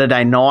a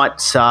Saturday night,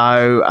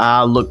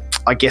 so look,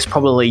 I guess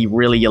probably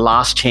really your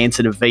last chance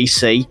at a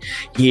VC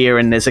here,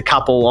 and there's a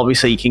couple.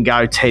 Obviously, you can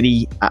go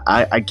Teddy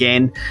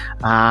again.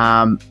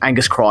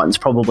 Angus Crichton's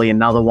probably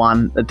another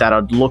one that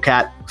I'd look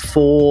at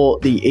for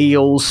the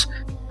Eels.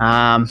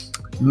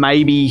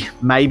 Maybe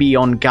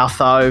on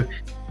Gutho.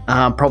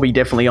 Probably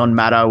definitely on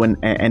Maddo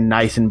and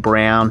Nathan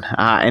Brown.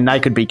 And they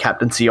could be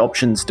captaincy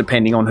options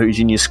depending on who's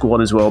in your squad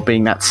as well,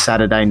 being that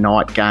Saturday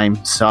night game.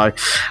 So,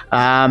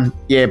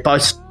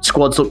 both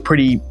squads look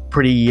pretty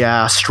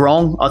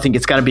strong. I think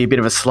it's going to be a bit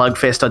of a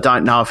slugfest. I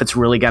don't know if it's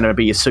really going to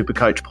be a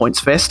Supercoach points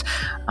fest.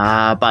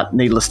 But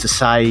needless to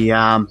say,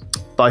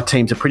 both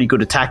teams are pretty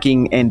good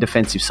attacking and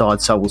defensive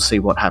sides, so we'll see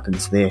what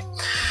happens there.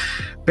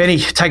 Benny,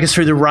 take us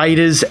through the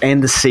Raiders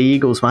and the Sea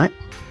Eagles, mate.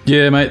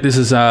 Yeah, mate, this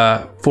is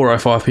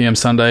 4:05 p.m.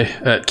 Sunday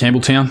at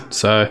Campbelltown,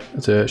 so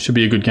it should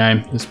be a good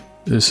game.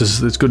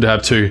 It's good to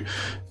have two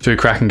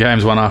cracking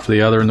games, one after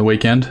the other in the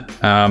weekend.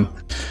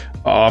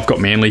 I've got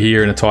Manly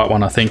here in a tight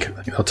one. I think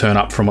they'll turn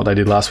up from what they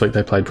did last week.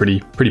 They played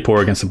pretty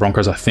poor against the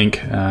Broncos, I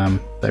think.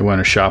 They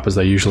weren't as sharp as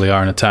they usually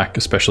are in attack,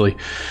 especially.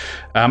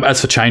 As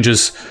for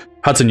changes,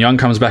 Hudson Young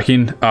comes back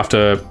in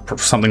after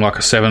something like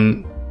a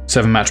seven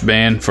match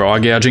ban for eye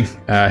gouging.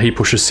 He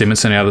pushes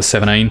Simonson out of the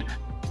 17,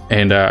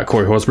 and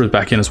Corey Horsburgh's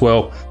back in as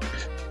well.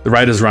 The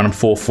Raiders run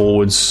 4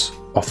 forwards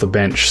off the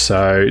bench,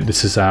 so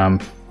this is a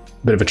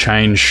bit of a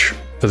change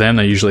for them.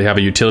 They usually have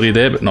a utility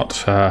there, but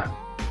not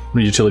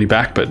utility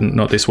back, but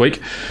not this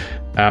week.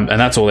 And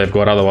that's all they've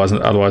got.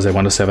 Otherwise they're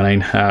 1 to 17.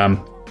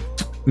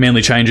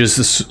 Manly changes.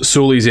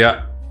 Sully's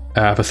out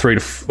for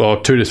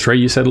 2 to 3.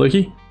 You said,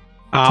 Lukey?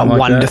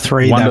 1 to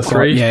 3. 1 to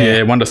 3.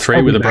 Yeah, 1 to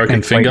 3 with a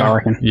broken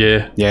finger. Week,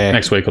 yeah,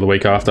 next week or the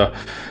week after.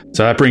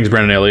 So that brings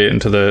Brendan Elliott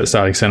into the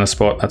starting centre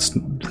spot. That's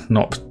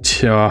not.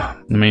 I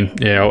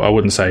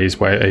wouldn't say he's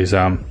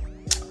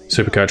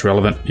Supercoach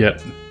relevant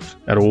yet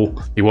at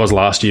all. He was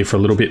last year for a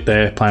little bit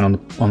there, playing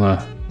on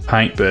the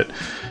paint, but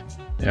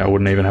I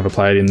wouldn't even have a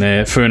player in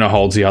there. Furner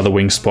holds the other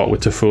wing spot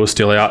with Tafua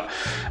still out.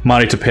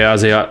 Marty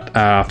Tapau's out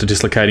after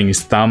dislocating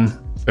his thumb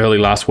early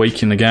last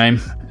week in the game.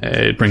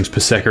 It brings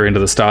Paseka into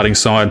the starting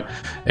side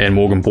and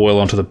Morgan Boyle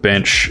onto the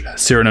bench.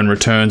 Sirinen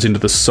returns into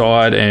the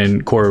side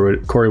and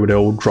Corey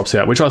Waddell drops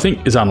out, which I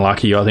think is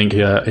unlucky. I think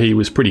he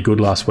was pretty good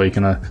last week.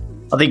 And I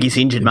think he's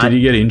injured, mate. Did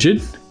he get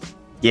injured?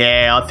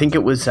 Yeah, I think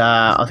it was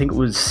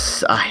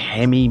a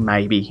hemi,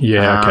 maybe.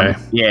 Yeah, okay.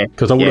 Yeah,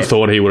 because I would have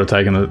thought he would have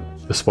taken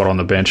the spot on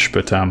the bench,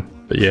 but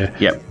yeah.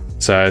 Yep.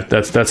 So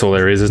that's all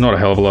there is. There's not a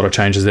hell of a lot of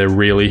changes there,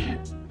 really.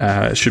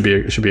 It should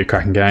be a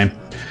cracking game.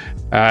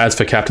 As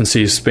for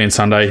captaincies, being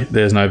Sunday,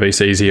 there's no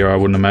VCs here, I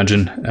wouldn't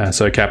imagine.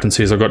 So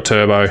captaincies, I've got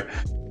Turbo,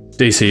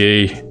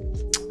 DCE,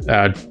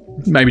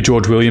 maybe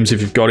George Williams if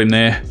you've got him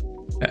there,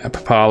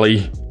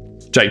 Papali,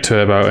 Jake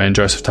Turbo, and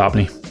Joseph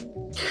Tarpany.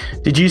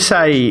 Did you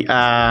say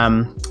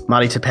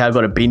Marty Tapau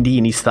got a bindi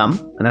in his thumb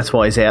and that's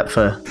why he's out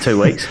for 2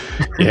 weeks?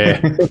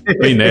 Yeah,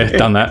 been there,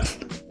 done that.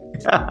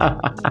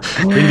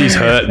 Bindi's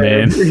hurt,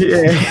 man.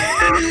 Yeah.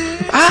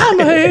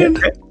 Man.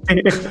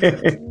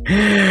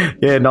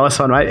 Yeah, nice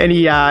one, mate.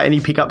 Any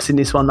pickups in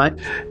this one, mate?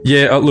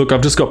 Yeah, look,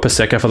 I've just got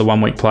Paseka for the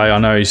 1 week play. I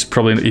know he's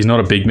not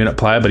a big minute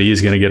player, but he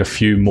is going to get a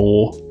few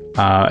more.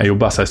 He'll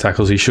bust those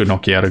tackles. He should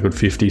knock you out a good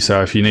 50.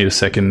 So if you need a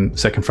second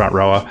front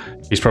rower,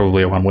 he's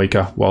probably a 1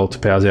 weeker while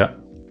Tapau's out.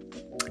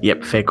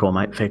 Yep, fair call,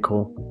 mate. Fair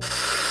call.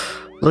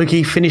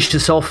 Lukey finished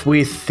us off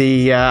with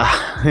the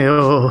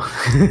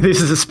this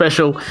is a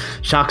special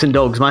Sharks and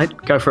Dogs, mate.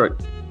 Go for it.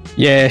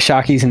 Yeah,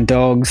 Sharkies and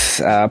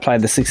Dogs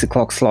played the 6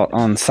 o'clock slot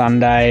on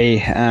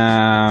Sunday.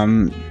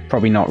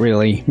 Probably not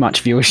really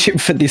much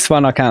viewership for this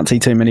one. I can't see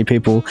too many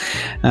people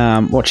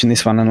watching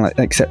this one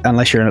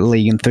unless you're a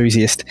league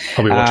enthusiast.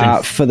 Probably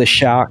watching. For the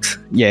Sharks,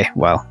 yeah,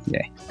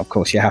 of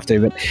course you have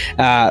to. But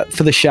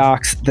for the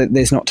Sharks,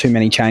 there's not too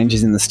many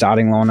changes in the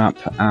starting lineup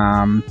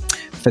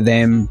for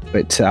them.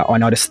 But I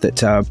noticed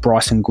that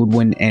Bryson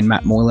Goodwin and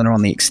Matt Moylan are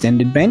on the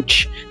extended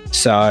bench.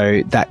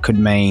 So that could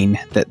mean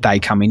that they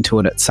come into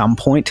it at some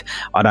point.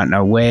 I don't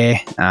know where.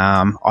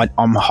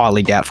 I'm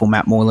highly doubtful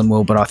Matt Moylan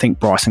will, but I think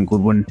Bryson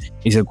Goodwin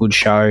is a good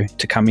show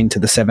to come into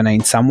the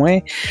 17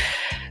 somewhere.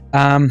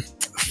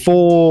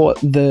 For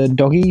the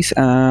Doggies,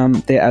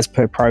 they're as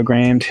per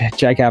programmed.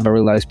 Jake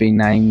Avarillo's been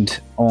named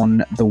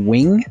on the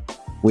wing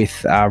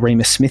with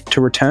Remus Smith to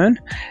return.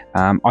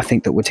 I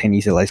think that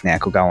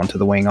Watene-Zelezniak will go onto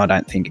the wing. I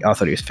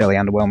thought he was fairly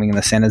underwhelming in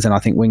the centres, and I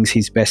think wing's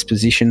his best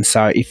position.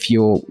 So if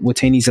you're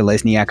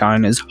Watene-Zelezniak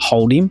owners,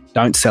 hold him.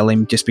 Don't sell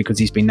him just because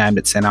he's been named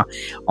at centre.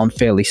 I'm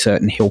fairly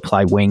certain he'll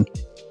play wing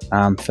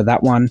for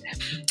that one.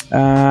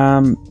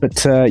 Other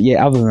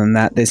than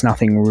that, there's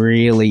nothing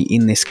really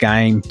in this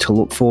game to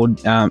look forward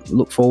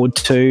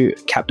to.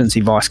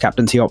 Captaincy, vice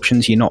captaincy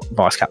options. You're not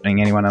vice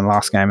captaining anyone in the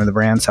last game of the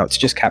round, so it's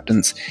just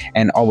captains.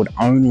 And I would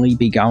only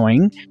be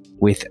going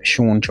with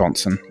Sean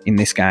Johnson in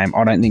this game.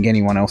 I don't think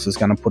anyone else is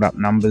going to put up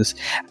numbers.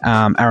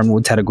 Aaron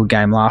Woods had a good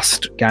game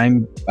last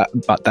game,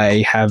 but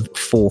they have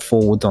 4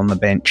 forwards on the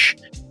bench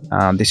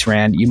this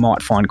round. You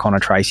might find Connor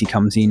Tracy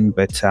comes in,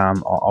 but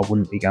I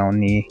wouldn't be going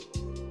near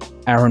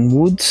Aaron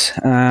Woods.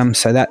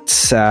 So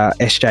that's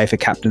SJ for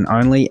captain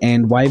only.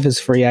 And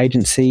waivers, free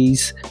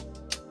agencies,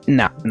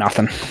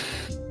 nothing.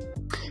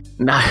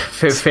 No,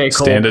 fair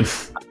call. Standard.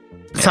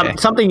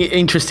 Something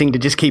interesting to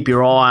just keep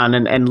your eye on,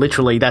 and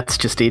literally that's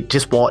just it,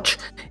 just watch,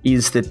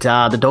 is that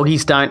the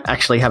Doggies don't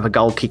actually have a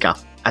goal kicker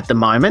at the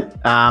moment.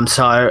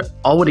 So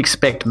I would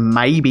expect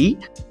maybe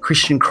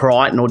Christian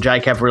Crichton or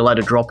Jake Avarillo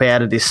to drop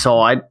out of this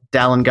side,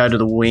 Dallin go to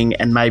the wing,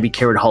 and maybe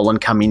Kerrod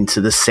Holland come into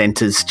the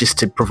centres just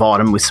to provide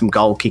them with some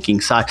goal kicking.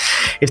 So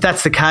if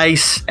that's the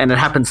case and it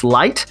happens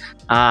late,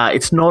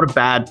 it's not a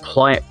bad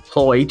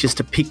ploy just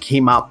to pick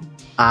him up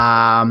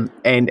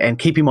and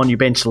keep him on your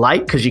bench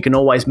late, because you can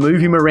always move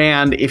him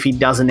around if he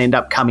doesn't end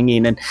up coming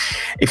in. And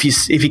if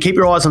you keep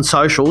your eyes on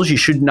socials, you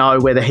should know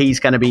whether he's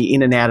going to be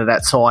in and out of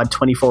that side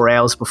 24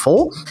 hours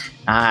before.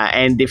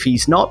 And if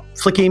he's not,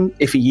 flick him.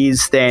 If he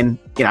is, then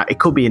it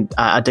could be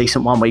a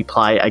decent 1 week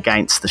play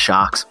against the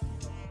Sharks.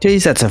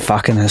 Geez, that's a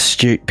fucking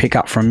astute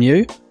pickup from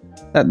you.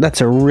 That's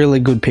a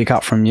really good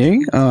pickup from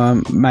you.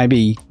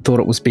 Maybe thought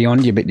it was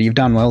beyond you, but you've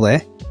done well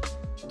there.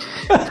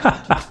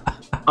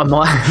 I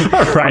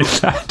might rate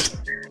that.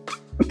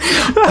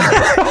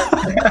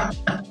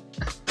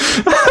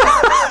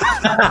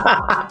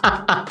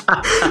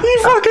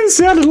 You fucking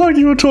sounded like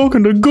you were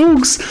talking to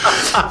Googs.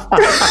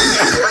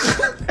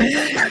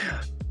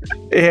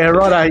 Yeah,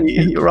 righto,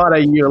 you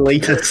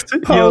elitist.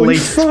 You Holy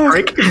elitist fuck.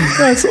 prick.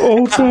 That's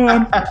all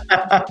time.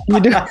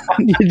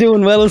 You're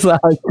doing well as the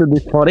host of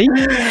this potty.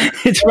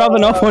 It's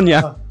rubbing off on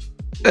you.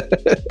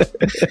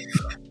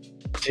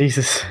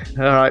 Jesus.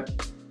 All right.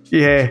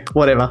 Yeah,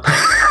 whatever.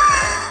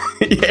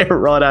 Yeah,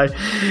 righto.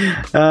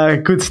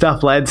 Good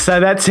stuff, lads. So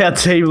that's our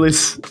team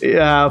list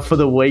for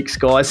the weeks,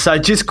 guys. So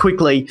just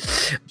quickly,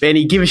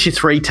 Benny, give us your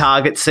 3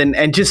 targets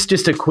and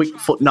just a quick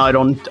footnote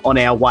on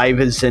our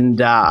waivers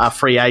and our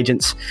free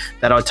agents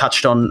that I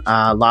touched on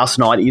last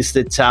night is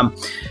that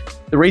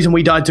the reason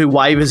we don't do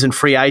waivers and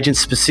free agents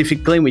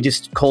specifically, and we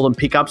just call them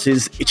pickups,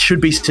 is it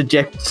should be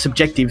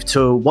subjective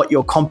to what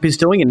your comp is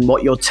doing and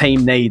what your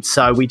team needs.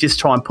 So we just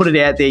try and put it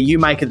out there. You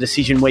make a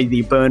decision whether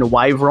you burn a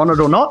waiver on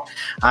it or not,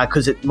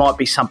 because it might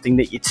be something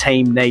that your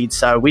team needs.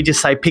 So we just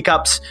say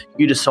pickups.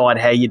 You decide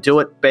how you do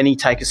it. Benny,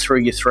 take us through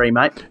your 3,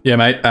 mate. Yeah,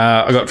 mate.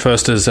 I got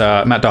first as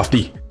Matt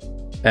Duffy.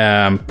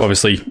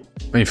 Obviously,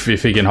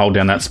 if he can hold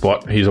down that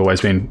spot, he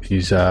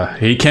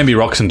can be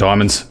rocks and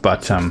diamonds,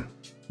 but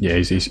yeah,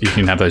 he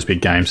can have those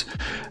big games.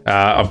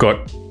 I've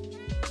got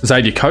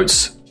Xavier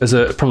Coates as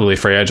probably a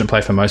free agent play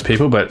for most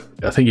people, but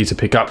I think he's a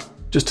pickup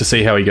just to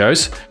see how he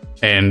goes.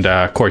 And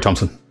Corey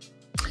Thompson.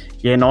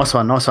 Yeah, nice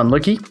one,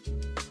 Lukey.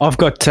 I've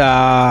got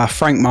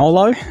Frank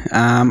Molo.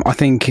 I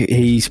think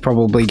he's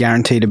probably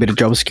guaranteed a bit of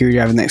job security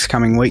over the next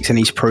coming weeks, and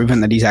he's proven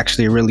that he's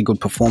actually a really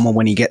good performer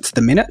when he gets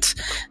the minutes.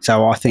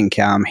 So I think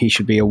he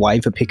should be a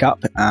waiver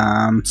pickup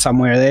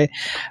somewhere there.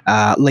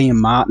 Liam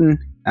Martin.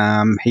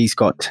 He's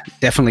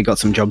definitely got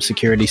some job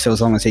security, so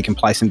as long as he can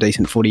play some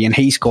decent footy, and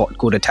he's got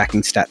good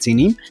attacking stats in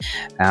him,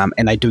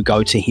 and they do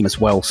go to him as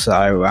well.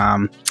 So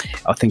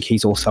I think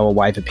he's also a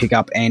waiver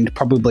pickup, and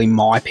probably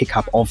my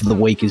pickup of the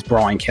week is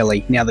Brian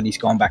Kelly. Now that he's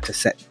gone back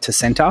to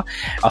centre,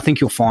 I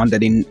think you'll find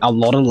that in a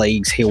lot of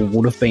leagues he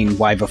would have been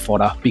waiver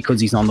fodder because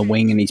he's on the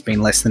wing and he's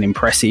been less than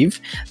impressive,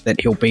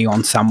 that he'll be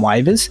on some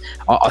waivers.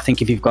 I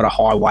think if you've got a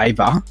high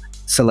waiver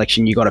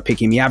selection, you got to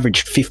pick him. He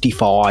averaged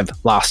 55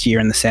 last year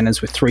in the centres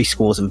with 3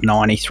 scores of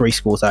 90, 3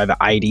 scores over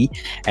 80,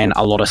 and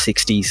a lot of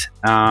 60s.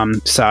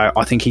 So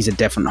I think he's a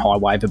definite high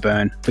waiver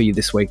burn for you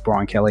this week,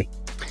 Brian Kelly.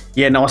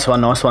 Yeah, nice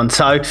one.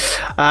 So,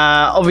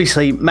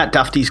 obviously, Matt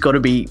Duffy's got to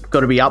be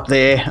up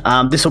there.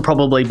 This will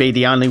probably be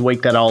the only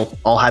week that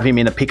I'll have him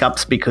in the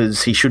pickups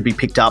because he should be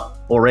picked up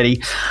already.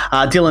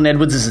 Dylan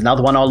Edwards is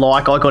another one I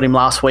like. I got him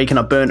last week and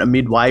I burnt a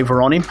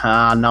mid-waiver on him,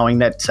 knowing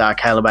that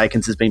Caleb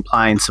Aikens has been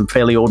playing some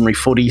fairly ordinary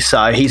footy.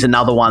 So he's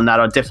another one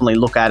that I'd definitely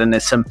look at, and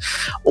there's some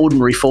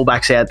ordinary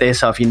fullbacks out there.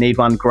 So if you need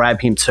one,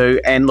 grab him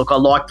too. And look, I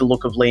like the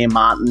look of Liam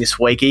Martin this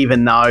week,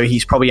 even though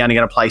he's probably only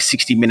going to play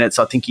 60 minutes.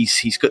 I think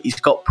he's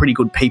got pretty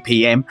good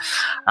PPM,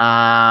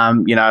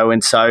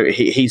 and so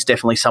he's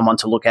definitely someone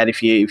to look at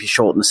if you're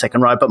short in the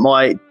second row. But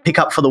my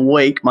pickup for the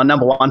week, my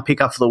number 1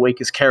 pickup for the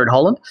week is Kerrod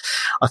Holland.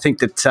 I think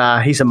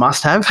that he's a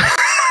must-have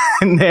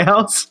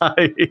now. So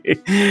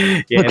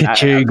Look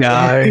at you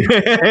go.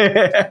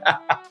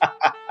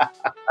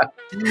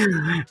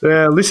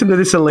 Listen to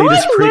this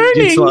elitist prick.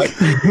 It's like,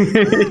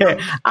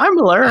 I'm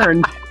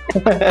learned.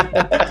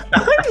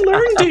 I'm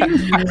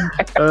learning.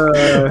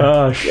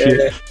 Oh,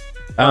 shit.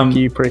 Fuck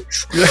you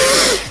pricks.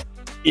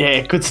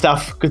 Yeah, good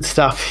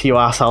stuff, you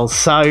assholes.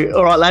 So,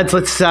 all right, lads,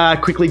 let's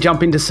quickly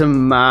jump into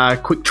some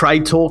quick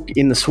trade talk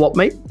in the swap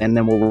meet, and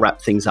then we'll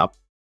wrap things up.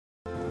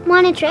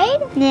 Want to trade?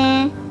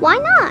 Nah. Why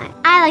not?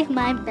 I like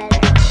mine better.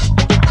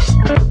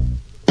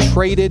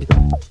 Traded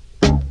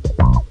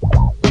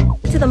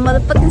To the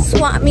motherfucking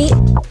swap meet.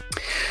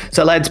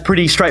 So, lads,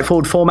 pretty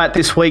straightforward format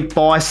this week: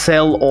 buy,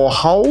 sell, or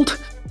hold.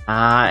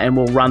 And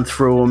we'll run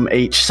through them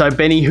each. So,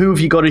 Benny, who have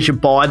you got as your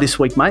buy this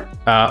week, mate?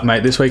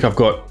 Mate, this week I've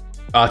got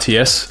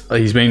RTS.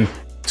 He's been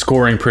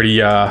scoring pretty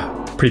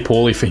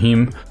poorly for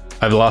him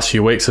over the last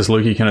few weeks, as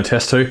Lukey can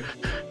attest to.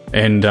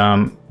 And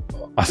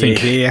I think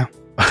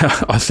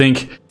I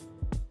think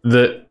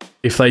that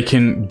if they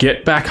can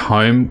get back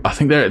home, I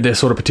think they're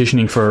sort of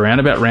petitioning for around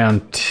about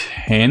round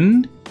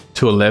 10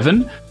 to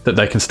 11 that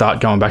they can start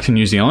going back to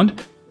New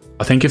Zealand.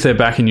 I think if they're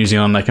back in New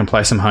Zealand, they can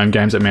play some home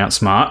games at Mount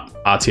Smart.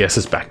 RTS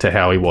is back to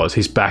how he was.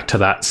 He's back to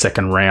that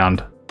second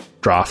round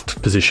draft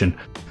position.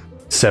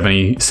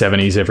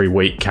 70s every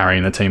week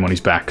carrying the team on his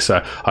back.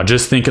 So I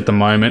just think at the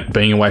moment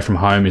being away from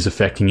home is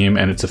affecting him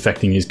and it's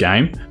affecting his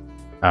game.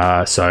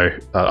 So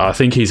I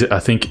think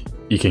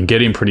you can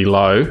get him pretty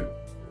low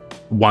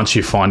once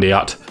you find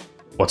out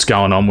what's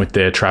going on with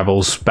their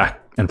travels back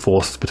and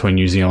forth between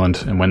New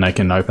Zealand and when they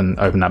can open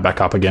that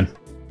back up again.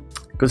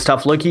 Good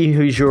stuff, Lukey.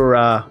 Who's your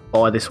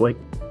buy this week?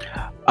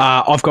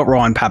 I've got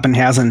Ryan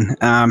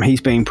Pappenhausen. He's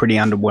been pretty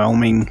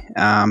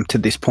underwhelming to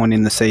this point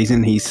in the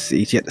season. He's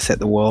yet to set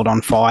the world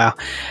on fire.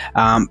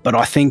 But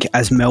I think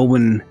as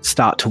Melbourne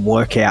start to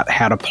work out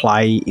how to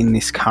play in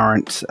this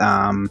current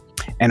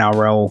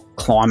NRL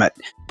climate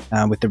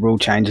with the rule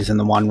changes and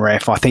the one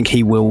ref, I think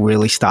he will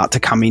really start to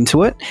come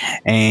into it.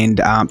 And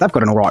they've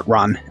got an all right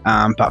run.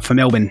 But for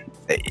Melbourne,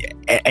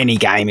 any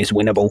game is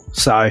winnable.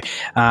 So,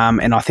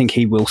 and I think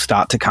he will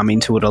start to come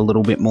into it a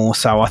little bit more.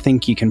 So I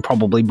think you can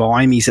probably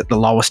buy him. He's at the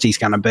lowest he's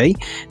going to be.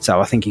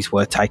 So I think he's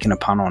worth taking a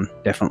punt on,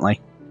 definitely.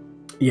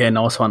 Yeah,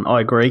 nice one.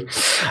 I agree.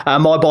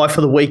 My buy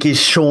for the week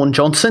is Sean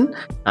Johnson.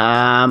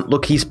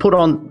 Look, he's put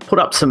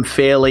up some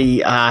fairly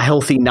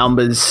healthy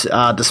numbers,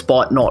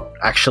 despite not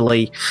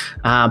actually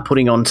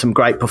putting on some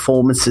great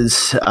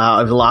performances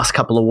over the last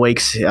couple of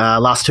weeks.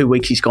 Last 2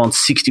 weeks, he's gone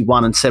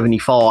 61 and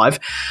 75.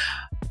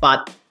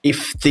 But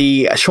if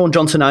the Sean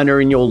Johnson owner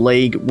in your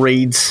league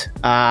reads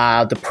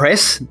the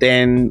press,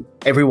 then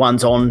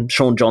everyone's on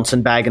Sean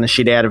Johnson bagging the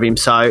shit out of him.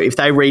 So if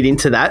they read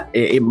into that,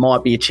 it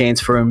might be a chance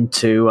for him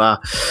to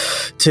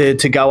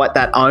go at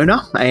that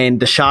owner. And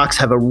the Sharks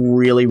have a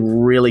really,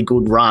 really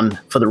good run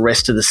for the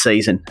rest of the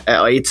season.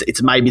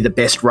 It's maybe the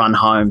best run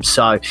home.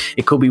 So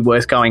it could be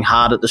worth going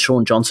hard at the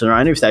Sean Johnson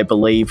owner if they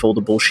believe all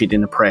the bullshit in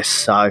the press.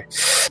 So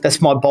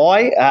that's my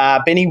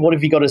buy. Benny, what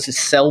have you got as a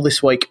sell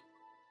this week?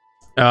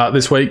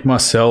 This week, my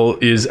sell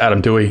is Adam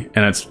Dewey,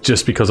 and it's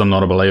just because I'm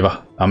not a believer.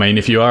 I mean,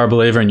 if you are a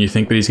believer and you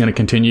think that he's going to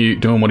continue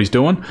doing what he's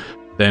doing,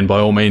 then by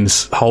all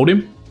means hold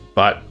him.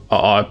 But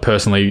I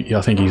personally,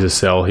 I think he's a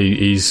sell.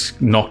 He's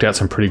knocked out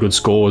some pretty good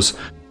scores,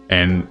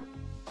 and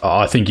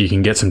I think you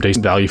can get some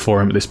decent value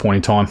for him at this point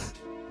in time.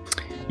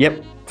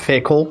 Yep, fair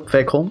call.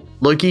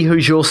 Lukey,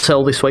 who's your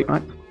sell this week,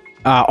 mate?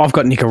 I've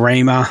got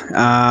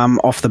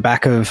Nikorima off the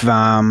back of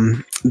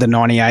the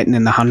 98 and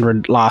then the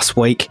 100 last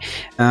week.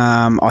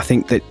 I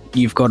think that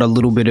you've got a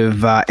little bit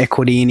of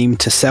equity in him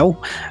to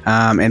sell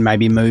and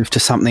maybe move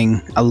to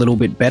something a little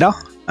bit better.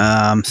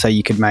 So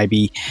you could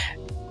maybe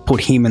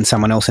put him and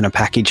someone else in a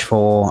package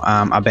for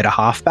a better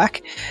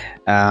halfback.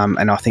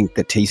 And I think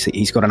that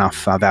he's got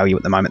enough value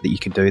at the moment that you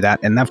could do that.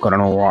 And they've got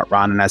an all right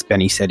run. And as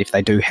Benny said, if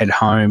they do head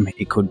home,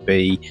 it could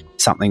be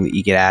something that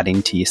you get out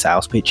into your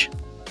sales pitch.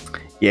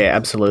 Yeah,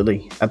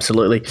 absolutely.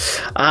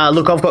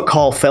 Look, I've got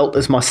Kyle Felt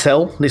as my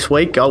sell this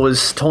week. I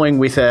was toying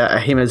with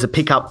him as a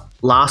pickup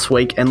last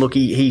week, and look,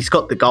 he's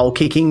got the goal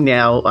kicking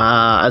now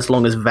as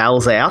long as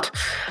Val's out.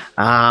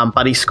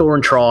 But he's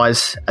scoring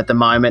tries at the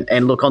moment.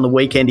 And look, on the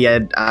weekend, he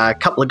had a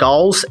couple of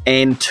goals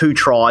and 2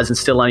 tries and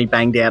still only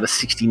banged out a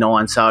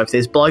 69. So if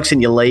there's blokes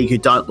in your league who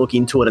don't look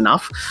into it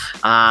enough,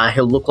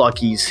 he'll look like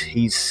he's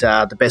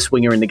the best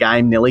winger in the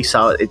game, nearly.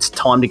 So it's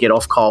time to get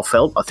off Kyle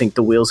Felt. I think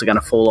the wheels are going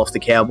to fall off the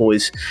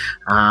Cowboys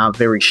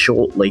very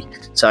shortly.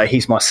 So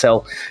he's my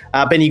sell.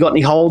 Ben, you got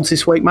any holds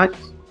this week, mate?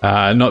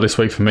 Not this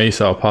week for me,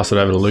 so I'll pass it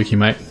over to Lukey,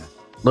 mate.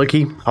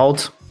 Lukey,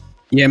 holds?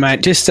 Yeah,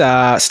 mate, just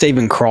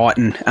Stephen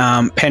Crichton.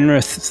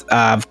 Penrith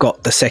have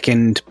got the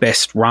second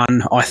best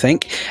run, I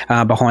think,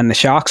 behind the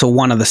Sharks, or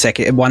one of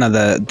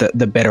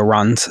the better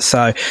runs.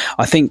 So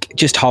I think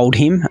just hold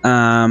him.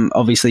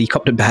 Obviously, he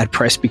copped a bad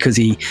press because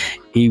he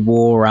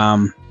wore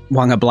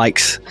Wanga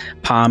Blake's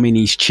palm in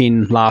his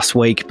chin last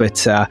week,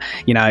 but I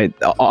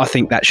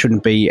think that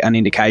shouldn't be an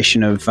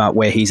indication of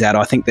where he's at.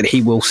 I think that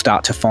he will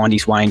start to find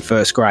his way in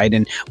first grade,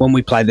 and when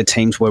we play the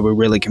teams where we're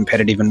really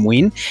competitive and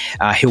win,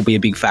 he'll be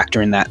a big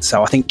factor in that.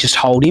 So I think just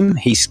hold him.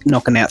 He's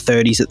knocking out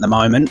 30s at the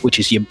moment, which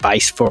is your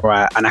base for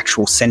an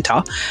actual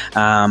centre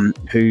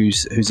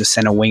who's a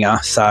centre winger.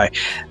 So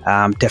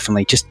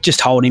definitely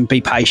just hold him, be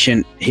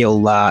patient.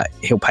 He'll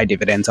pay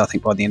dividends, I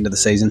think, by the end of the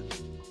season.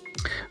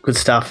 Good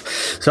stuff.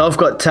 So I've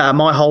got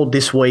my hold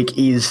this week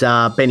is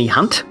Benny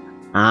Hunt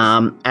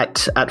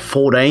at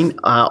 14.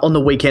 On the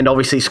weekend,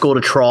 obviously scored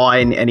a try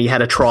and he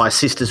had a try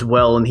assist as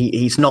well, and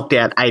he's knocked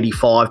out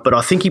 85, but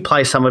I think he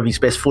plays some of his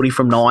best footy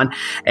from 9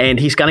 and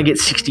he's going to get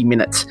 60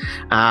 minutes.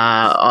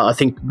 I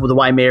think the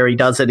way Mary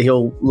does it,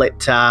 he'll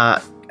let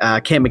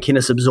Cam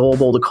McInnes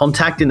absorb all the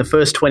contact in the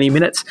first 20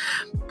 minutes,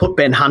 put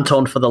Ben Hunt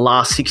on for the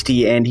last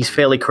 60, and he's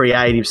fairly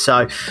creative.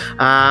 So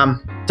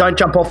don't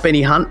jump off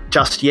Benny Hunt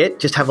just yet.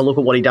 Just have a look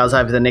at what he does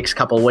over the next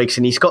couple of weeks.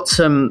 And he's got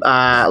some,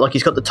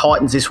 he's got the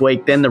Titans this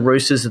week, then the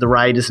Roosters, the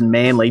Raiders and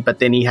Manly, but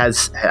then he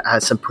has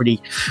some pretty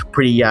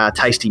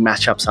tasty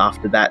matchups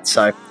after that.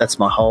 So that's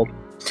my hold.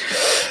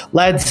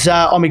 Lads,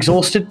 I'm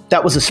exhausted.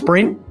 That was a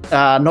sprint,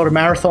 not a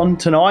marathon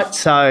tonight,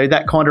 so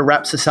that kind of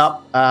wraps us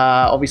up.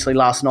 Obviously,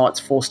 last night's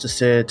forced us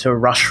to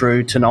rush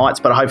through tonight's,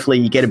 but hopefully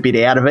you get a bit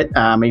out of it,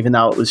 even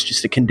though it was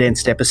just a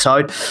condensed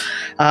episode.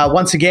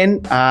 Once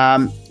again,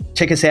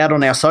 check us out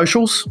on our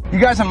socials. You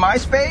guys on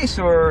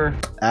MySpace or?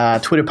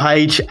 Twitter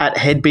page at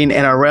Headbin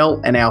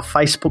NRL and our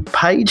Facebook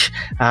page,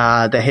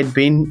 the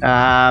Headbin.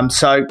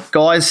 So,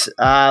 guys,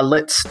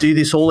 let's do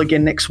this all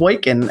again next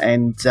week, and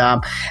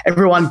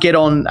everyone get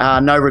on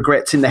no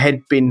regrets in the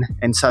Headbin,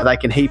 and so they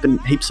can heap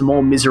some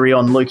more misery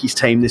on Lukey's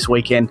team this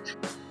weekend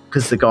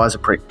because the guy's a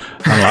prick.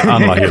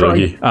 Unlucky,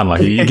 Lukey.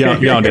 Unlucky. You're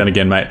going down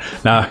again, mate.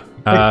 Nah,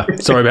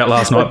 sorry about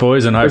last night,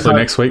 boys, and hopefully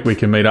next week we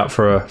can meet up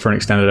for an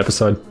extended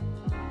episode.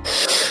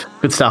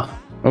 Good stuff.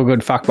 All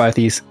good. Fuck both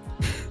of yous.